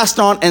been passed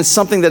on and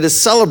something that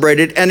is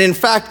celebrated. And in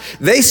fact,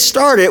 they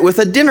start it with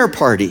a dinner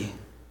party.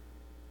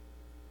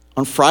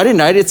 On Friday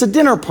night, it's a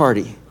dinner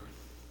party.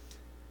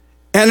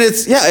 And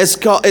it's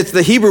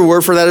the Hebrew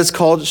word for that is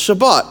called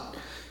Shabbat.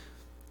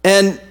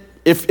 And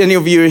if any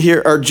of you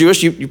here are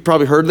Jewish, you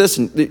probably heard this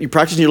and you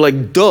practice and you're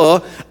like,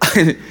 duh.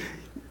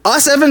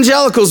 Us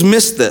evangelicals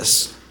missed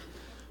this.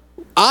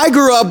 I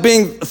grew up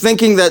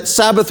thinking that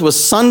Sabbath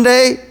was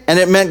Sunday, and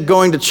it meant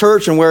going to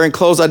church and wearing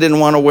clothes I didn't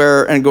want to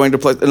wear and going to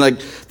play. And like,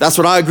 that's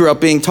what I grew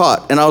up being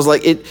taught. And I was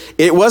like,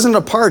 it wasn't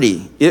a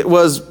party. It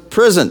was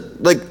prison.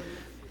 Like,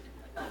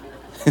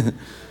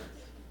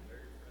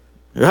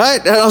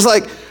 right? And I was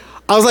like,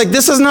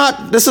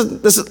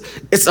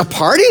 it's a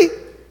party?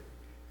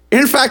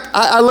 In fact,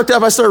 I looked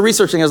up, I started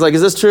researching. I was like,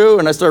 is this true?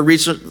 And I started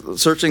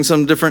researching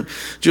some different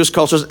Jewish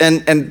cultures.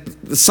 And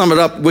to sum it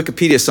up,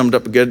 Wikipedia summed it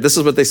up good. This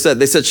is what they said.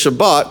 They said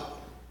Shabbat,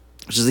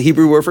 which is the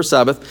Hebrew word for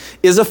Sabbath,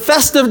 is a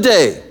festive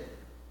day.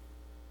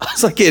 I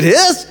was like, it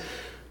is?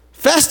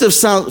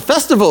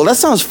 Festival, that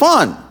sounds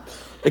fun.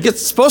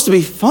 It's supposed to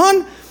be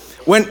fun?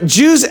 When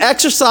Jews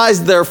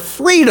exercise their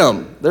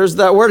freedom, there's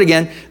that word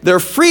again, their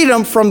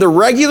freedom from the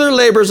regular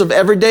labors of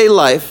everyday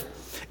life,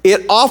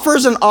 it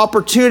offers an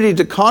opportunity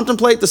to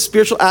contemplate the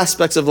spiritual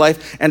aspects of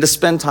life and to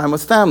spend time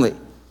with family.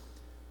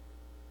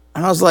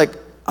 And I was like,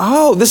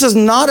 oh, this is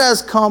not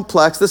as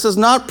complex. This is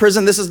not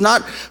prison. This is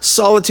not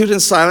solitude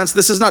and silence.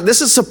 This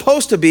is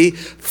supposed to be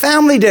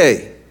family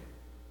day.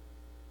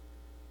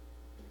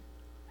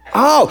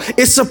 Oh,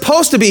 it's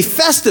supposed to be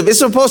festive. It's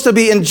supposed to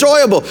be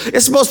enjoyable.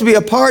 It's supposed to be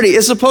a party.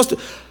 It's supposed to...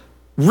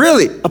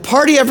 Really, a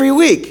party every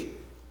week.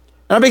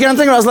 And I began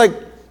thinking, I was like,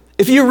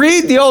 if you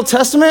read the Old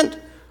Testament,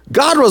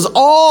 God was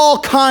all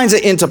kinds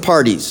of into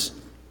parties.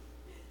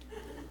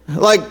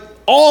 Like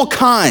all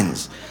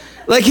kinds.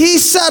 Like he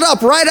set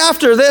up right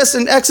after this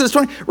in Exodus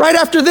 20, right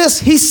after this,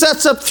 he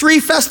sets up 3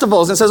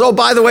 festivals and says, oh,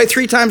 by the way,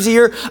 3 times a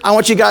year, I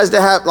want you guys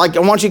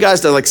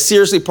to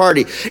seriously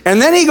party.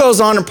 And then he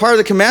goes on, and part of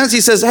the commandments,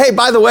 he says, hey,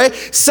 by the way,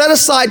 set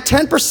aside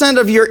 10%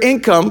 of your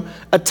income,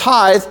 a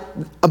tithe,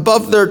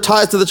 above their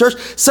tithe to the church,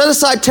 set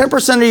aside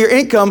 10% of your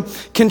income,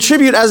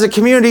 contribute as a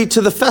community to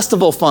the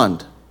festival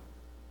fund.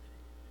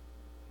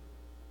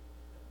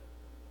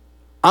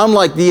 I'm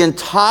like, the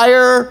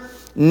entire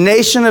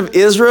nation of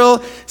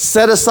Israel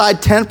set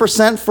aside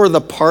 10% for the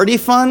party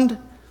fund?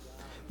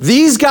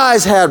 These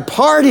guys had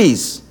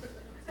parties.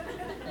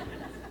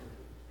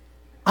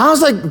 I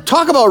was like,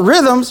 talk about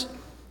rhythms.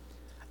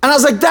 And I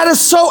was like, that is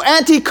so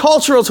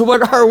anti-cultural to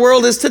what our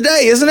world is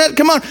today, isn't it?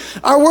 Come on.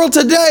 Our world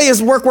today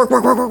is work.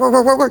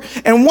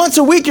 And once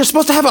a week, you're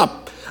supposed to have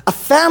a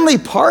family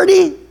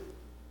party?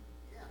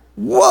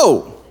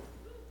 Whoa.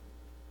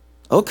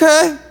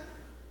 Okay.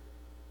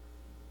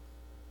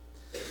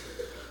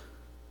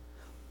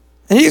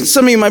 And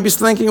some of you might be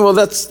thinking, well,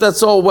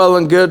 that's all well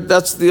and good.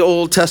 That's the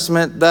Old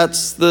Testament.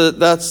 That's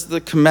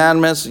the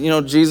commandments. You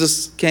know,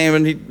 Jesus came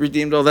and he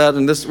redeemed all that.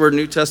 And we're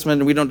New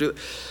Testament and we don't do that.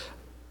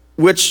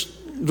 Which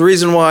the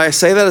reason why I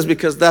say that is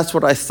because that's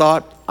what I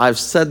thought. I've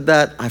said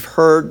that. I've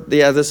heard.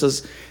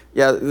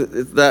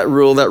 That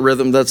rule, that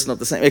rhythm, that's not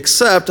the same.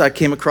 Except I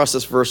came across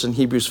this verse in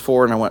Hebrews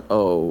 4 and I went,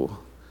 oh.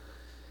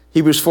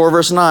 Hebrews 4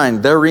 verse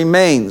 9, there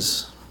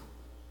remains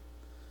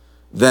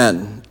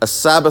then a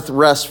Sabbath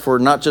rest for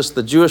not just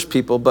the Jewish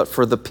people, but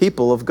for the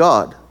people of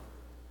God.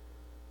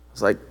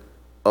 It's like,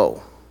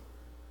 oh.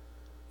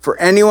 For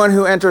anyone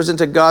who enters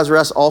into God's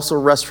rest also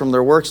rests from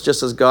their works,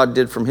 just as God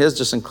did from his,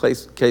 just in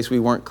case we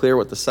weren't clear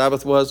what the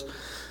Sabbath was.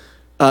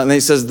 And then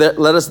he says,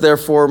 let us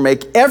therefore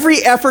make every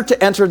effort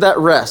to enter that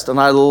rest. And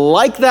I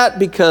like that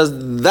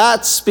because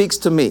that speaks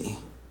to me.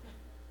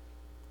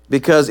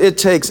 Because it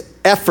takes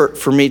effort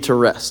for me to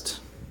rest.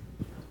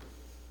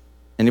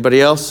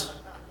 Anybody else?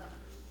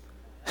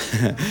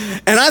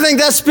 And I think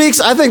that speaks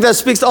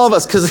to all of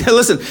us. Because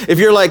listen, if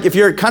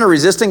you're kind of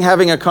resisting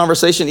having a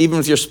conversation, even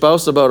with your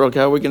spouse about, okay,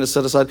 how are we going to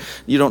set aside?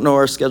 You don't know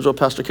our schedule,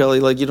 Pastor Kelly.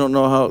 Like you don't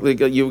know how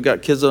you've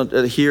got kids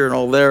here and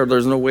all there.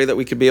 There's no way that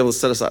we could be able to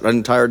set aside an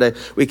entire day.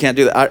 We can't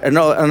do that.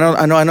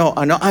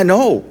 I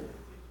know.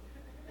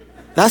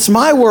 That's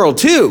my world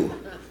too.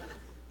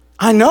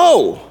 I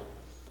know.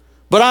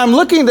 But I'm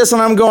looking at this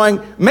and I'm going,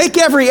 make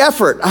every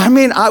effort. I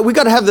mean, we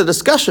got to have the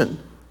discussion.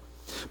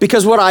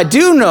 Because what I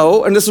do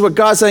know, and this is what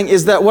God's saying,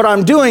 is that what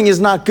I'm doing is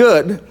not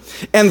good.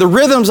 And the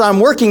rhythms I'm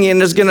working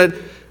in is going to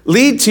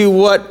lead to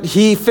what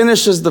he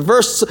finishes the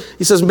verse.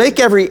 He says, make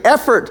every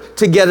effort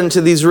to get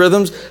into these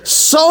rhythms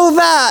so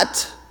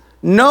that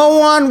no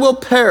one will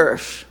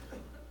perish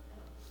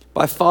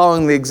by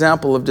following the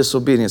example of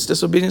disobedience.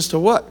 Disobedience to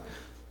what?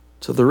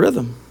 To the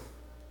rhythm.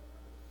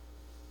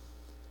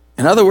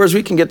 In other words,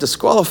 we can get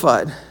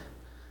disqualified.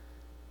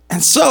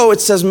 And so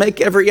it says,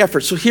 make every effort.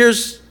 So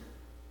here's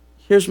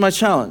my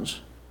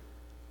challenge.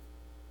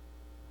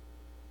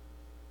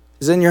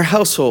 Is in your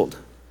household,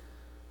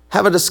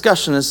 have a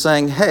discussion and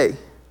saying, hey,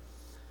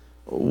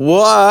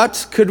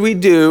 what could we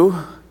do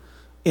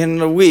in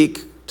a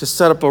week to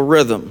set up a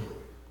rhythm?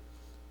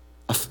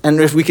 And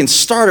if we can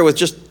start it with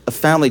just a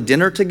family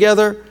dinner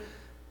together,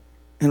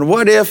 and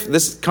what if,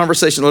 this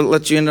conversation, I'll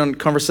let you in on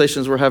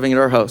conversations we're having at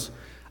our house,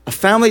 a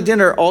family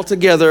dinner all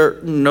together,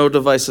 no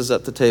devices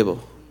at the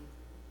table.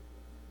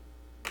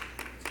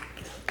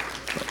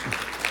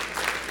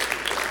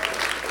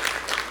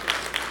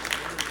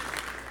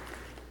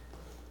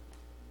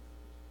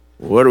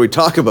 What do we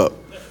talk about?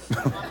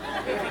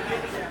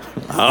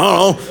 I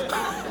don't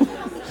know.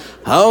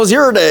 How was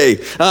your day?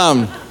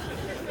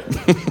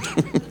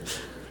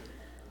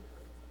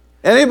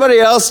 Anybody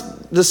else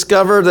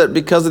discover that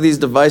because of these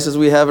devices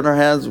we have in our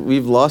hands,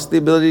 we've lost the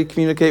ability to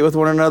communicate with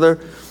one another?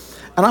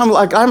 And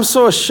I'm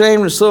so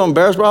ashamed and so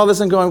embarrassed by all this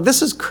and going,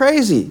 this is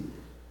crazy.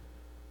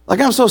 Like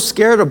I'm so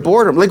scared of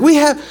boredom. Like we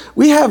have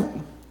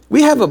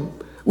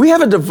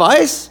a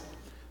device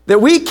that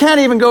we can't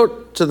even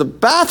go to the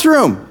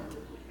bathroom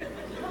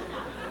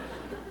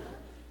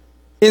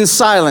in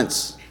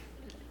silence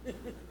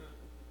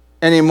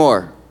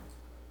anymore,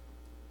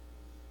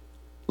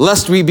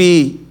 lest we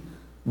be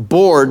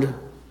bored.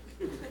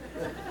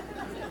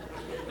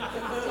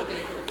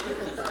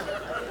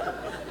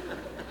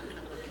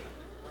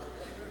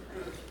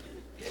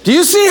 Do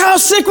you see how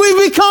sick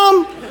we've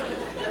become?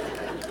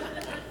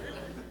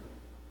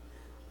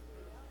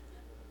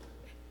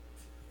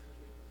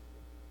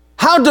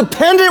 How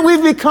dependent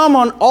we've become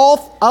on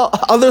all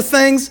other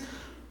things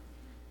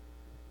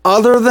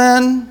other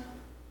than.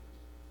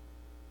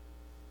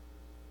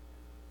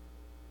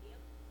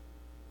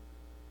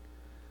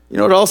 You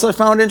know what else I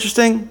found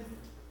interesting?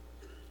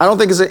 I don't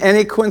think it's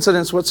any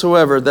coincidence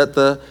whatsoever that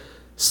the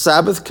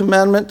Sabbath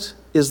commandment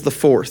is the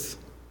 4th.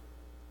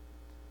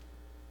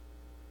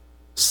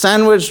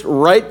 sandwiched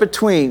right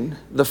between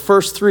the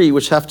first 3,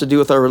 which have to do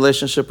with our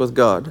relationship with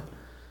God,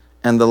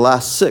 and the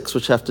last 6,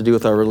 which have to do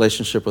with our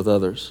relationship with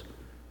others.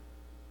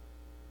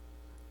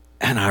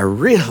 And I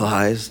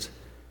realized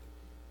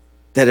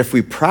that if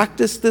we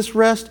practice this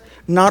rest,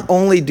 not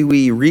only do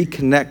we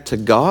reconnect to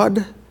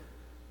God,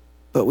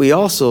 but we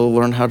also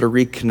learn how to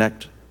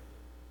reconnect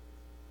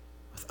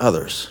with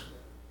others.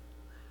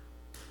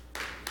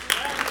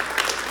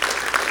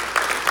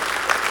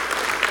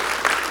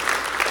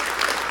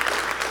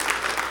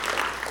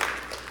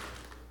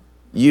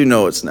 You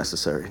know it's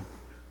necessary.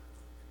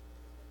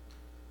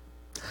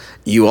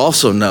 You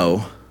also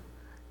know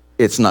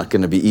it's not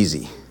going to be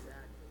easy.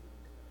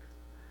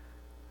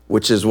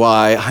 Which is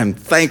why I'm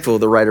thankful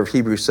the writer of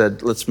Hebrews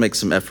said, let's make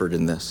some effort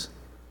in this.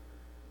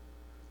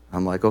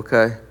 I'm like,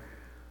 okay.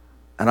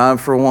 And I'm,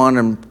 for one,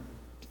 am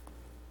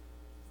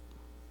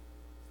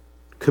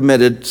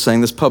committed,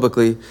 saying this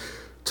publicly,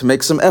 to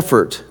make some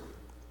effort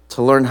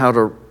to learn how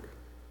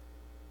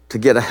to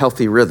get a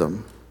healthy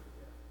rhythm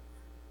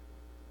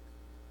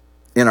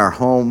in our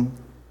home,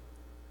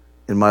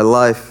 in my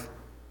life,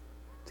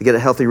 to get a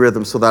healthy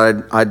rhythm so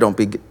that I don't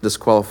be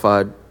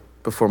disqualified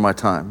before my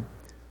time.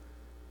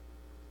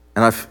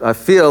 And I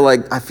feel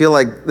like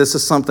this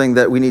is something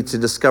that we need to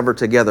discover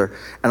together.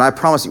 And I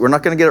promise you, we're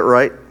not going to get it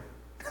right.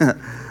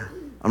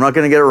 I'm not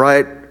going to get it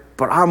right,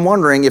 but I'm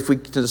wondering if we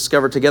can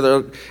discover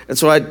together. And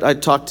so I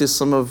talked to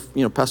some of,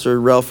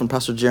 Pastor Ralph and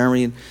Pastor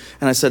Jeremy, and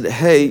I said,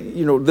 hey,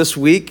 this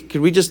week,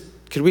 could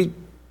we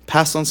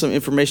pass on some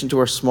information to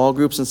our small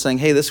groups and saying,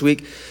 hey, this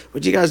week,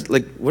 why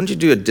don't you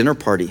do a dinner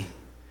party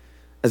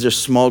as your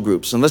small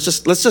groups? And let's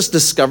just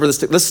discover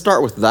this. Let's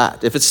start with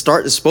that. If it's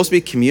supposed to be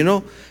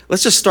communal,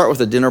 let's just start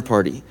with a dinner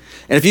party.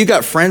 And if you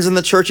got friends in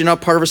the church, you're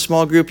not part of a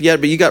small group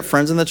yet, but you got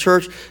friends in the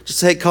church, just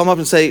say, come up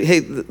and say, hey,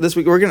 this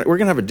week we're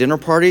gonna have a dinner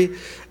party,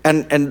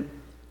 and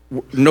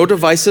no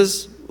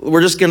devices.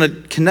 We're just gonna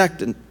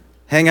connect and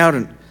hang out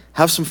and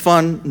have some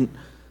fun and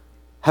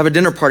have a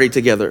dinner party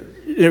together.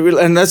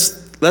 And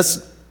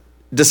let's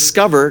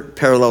discover,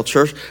 Parallel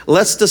Church,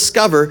 let's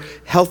discover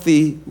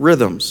healthy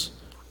rhythms.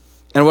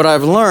 And what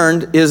I've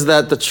learned is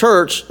that the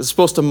church is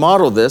supposed to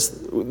model this.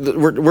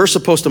 We're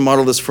supposed to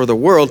model this for the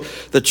world.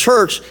 The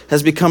church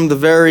has become the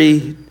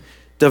very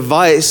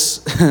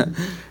device,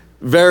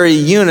 very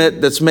unit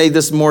that's made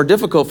this more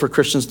difficult for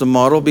Christians to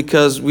model,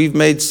 because we've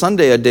made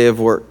Sunday a day of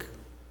work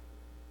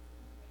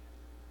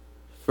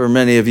for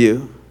many of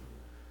you.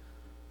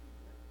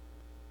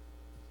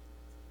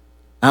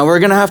 And we're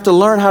going to have to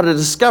learn how to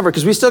discover,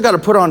 because we still got to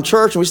put on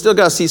church, and we still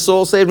got to see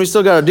souls saved, and we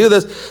still got to do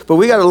this, but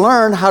we got to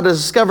learn how to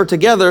discover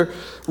together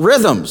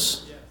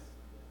rhythms.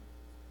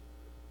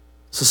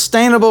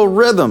 Sustainable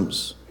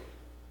rhythms.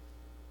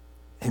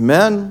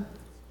 Amen?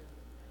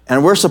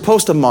 And we're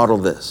supposed to model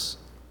this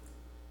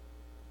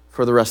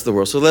for the rest of the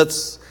world. So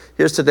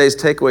here's today's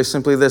takeaway,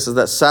 simply this, is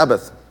that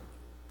Sabbath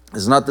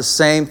is not the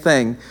same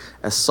thing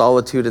as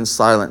solitude and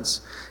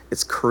silence.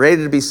 It's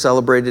created to be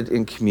celebrated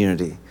in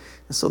community.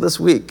 And so this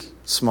week,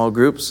 small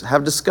groups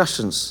have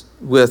discussions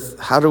with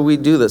how do we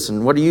do this,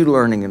 and what are you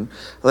learning, and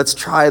let's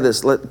try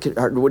this.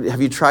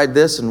 Have you tried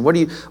this, and what are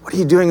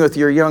you doing with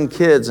your young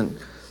kids? And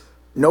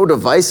no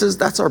devices.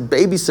 That's our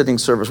babysitting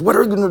service. What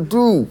are we going to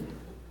do?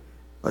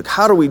 Like,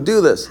 how do we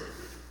do this?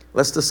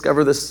 Let's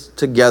discover this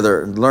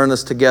together and learn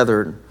this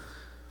together.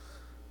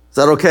 Is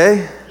that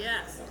okay?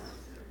 Yes.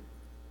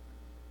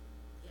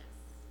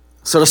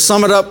 So to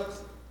sum it up,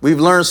 we've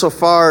learned so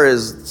far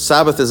is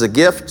Sabbath is a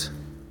gift.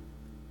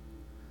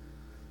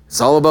 It's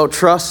all about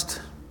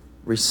trust,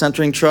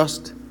 recentering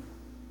trust.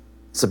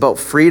 It's about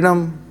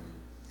freedom.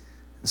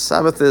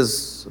 Sabbath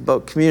is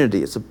about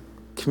community. It's a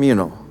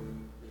communal.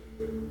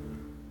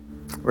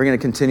 We're going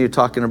to continue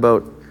talking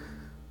about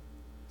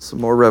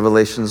some more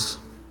revelations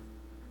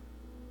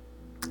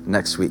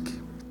next week.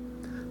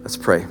 Let's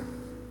pray.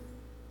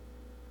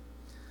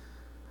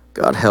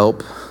 God,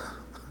 help.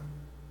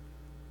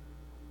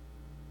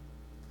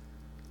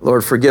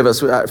 Lord, forgive us.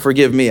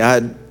 Forgive me.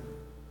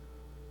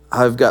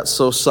 I've got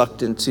so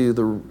sucked into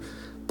the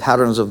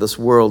patterns of this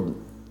world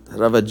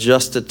that I've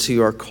adjusted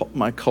to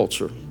my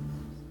culture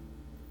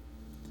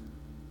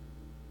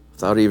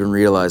without even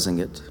realizing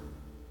it.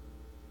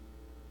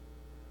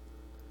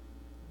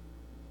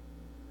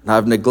 And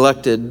I've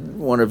neglected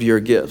one of your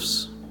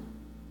gifts.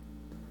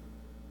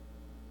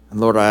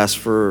 And Lord, I ask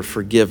for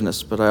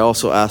forgiveness, but I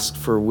also ask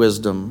for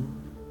wisdom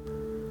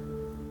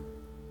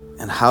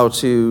and how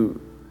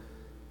to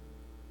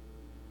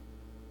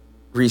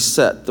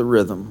reset the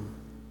rhythm.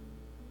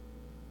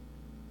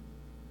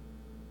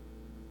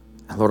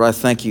 And Lord, I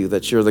thank you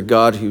that you're the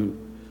God who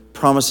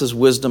promises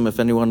wisdom if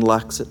anyone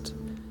lacks it.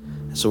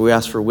 And so we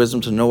ask for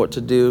wisdom to know what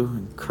to do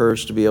and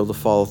courage to be able to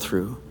follow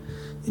through.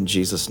 In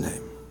Jesus'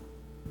 name,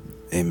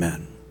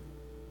 amen.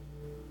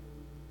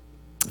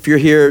 If you're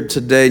here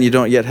today and you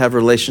don't yet have a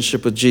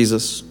relationship with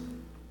Jesus,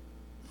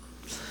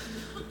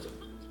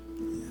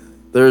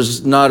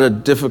 there's not a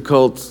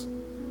difficult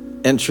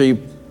entry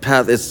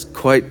path. It's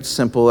quite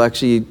simple.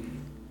 Actually,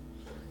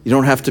 You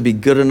don't have to be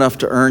good enough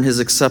to earn his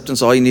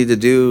acceptance. All you need to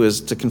do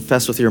is to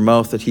confess with your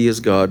mouth that he is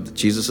God, that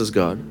Jesus is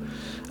God.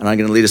 And I'm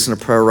going to lead us in a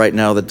prayer right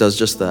now that does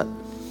just that.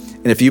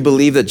 And if you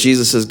believe that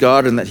Jesus is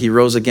God and that he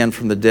rose again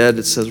from the dead,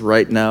 it says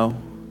right now,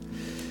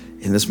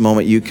 in this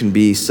moment, you can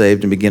be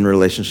saved and begin a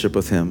relationship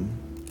with him.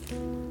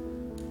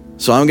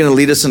 So I'm going to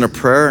lead us in a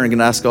prayer, and I'm going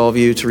to ask all of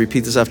you to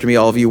repeat this after me.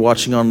 All of you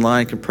watching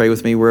online can pray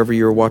with me wherever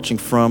you're watching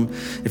from.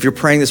 If you're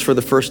praying this for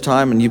the first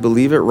time and you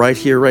believe it right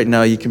here, right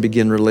now, you can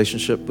begin a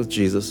relationship with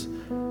Jesus.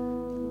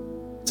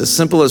 It's as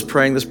simple as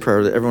praying this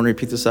prayer. That everyone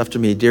repeat this after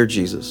me. Dear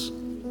Jesus,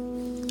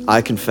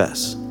 I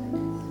confess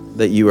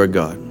that you are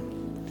God,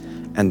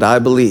 and I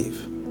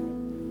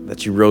believe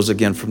that you rose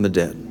again from the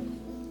dead.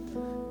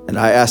 And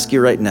I ask you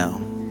right now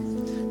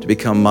to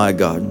become my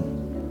God,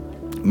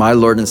 my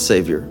Lord and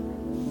Savior,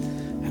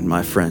 and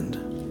my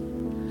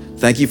friend.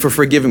 Thank you for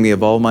forgiving me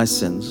of all my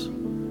sins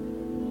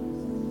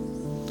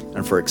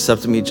and for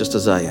accepting me just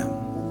as I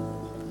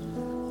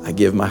am. I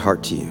give my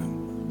heart to you.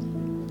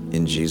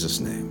 In Jesus'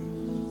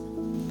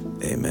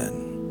 name, amen.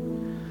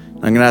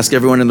 I'm going to ask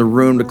everyone in the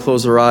room to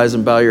close their eyes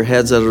and bow your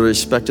heads out of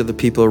respect to the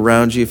people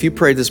around you. If you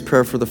prayed this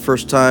prayer for the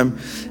first time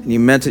and you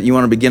meant it, you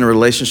want to begin a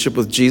relationship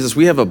with Jesus,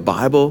 we have a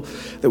Bible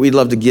that we'd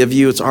love to give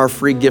you. It's our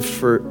free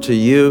gift to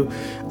you.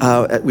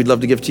 We'd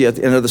love to give to you at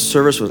the end of the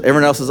service with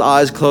everyone else's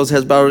eyes closed,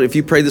 heads bowed. If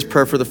you prayed this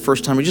prayer for the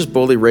first time, you just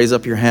boldly raise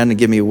up your hand and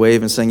give me a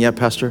wave and saying, yeah,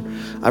 Pastor,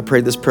 I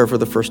prayed this prayer for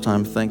the first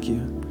time. Thank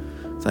you.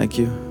 Thank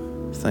you.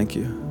 Thank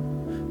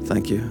you.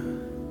 Thank you.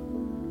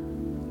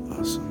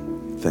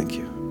 Awesome. Thank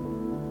you.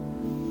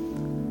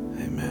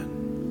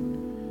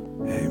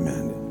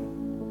 Amen.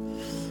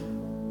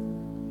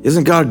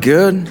 Isn't God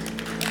good?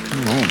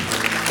 Come on.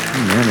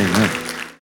 Amen, amen.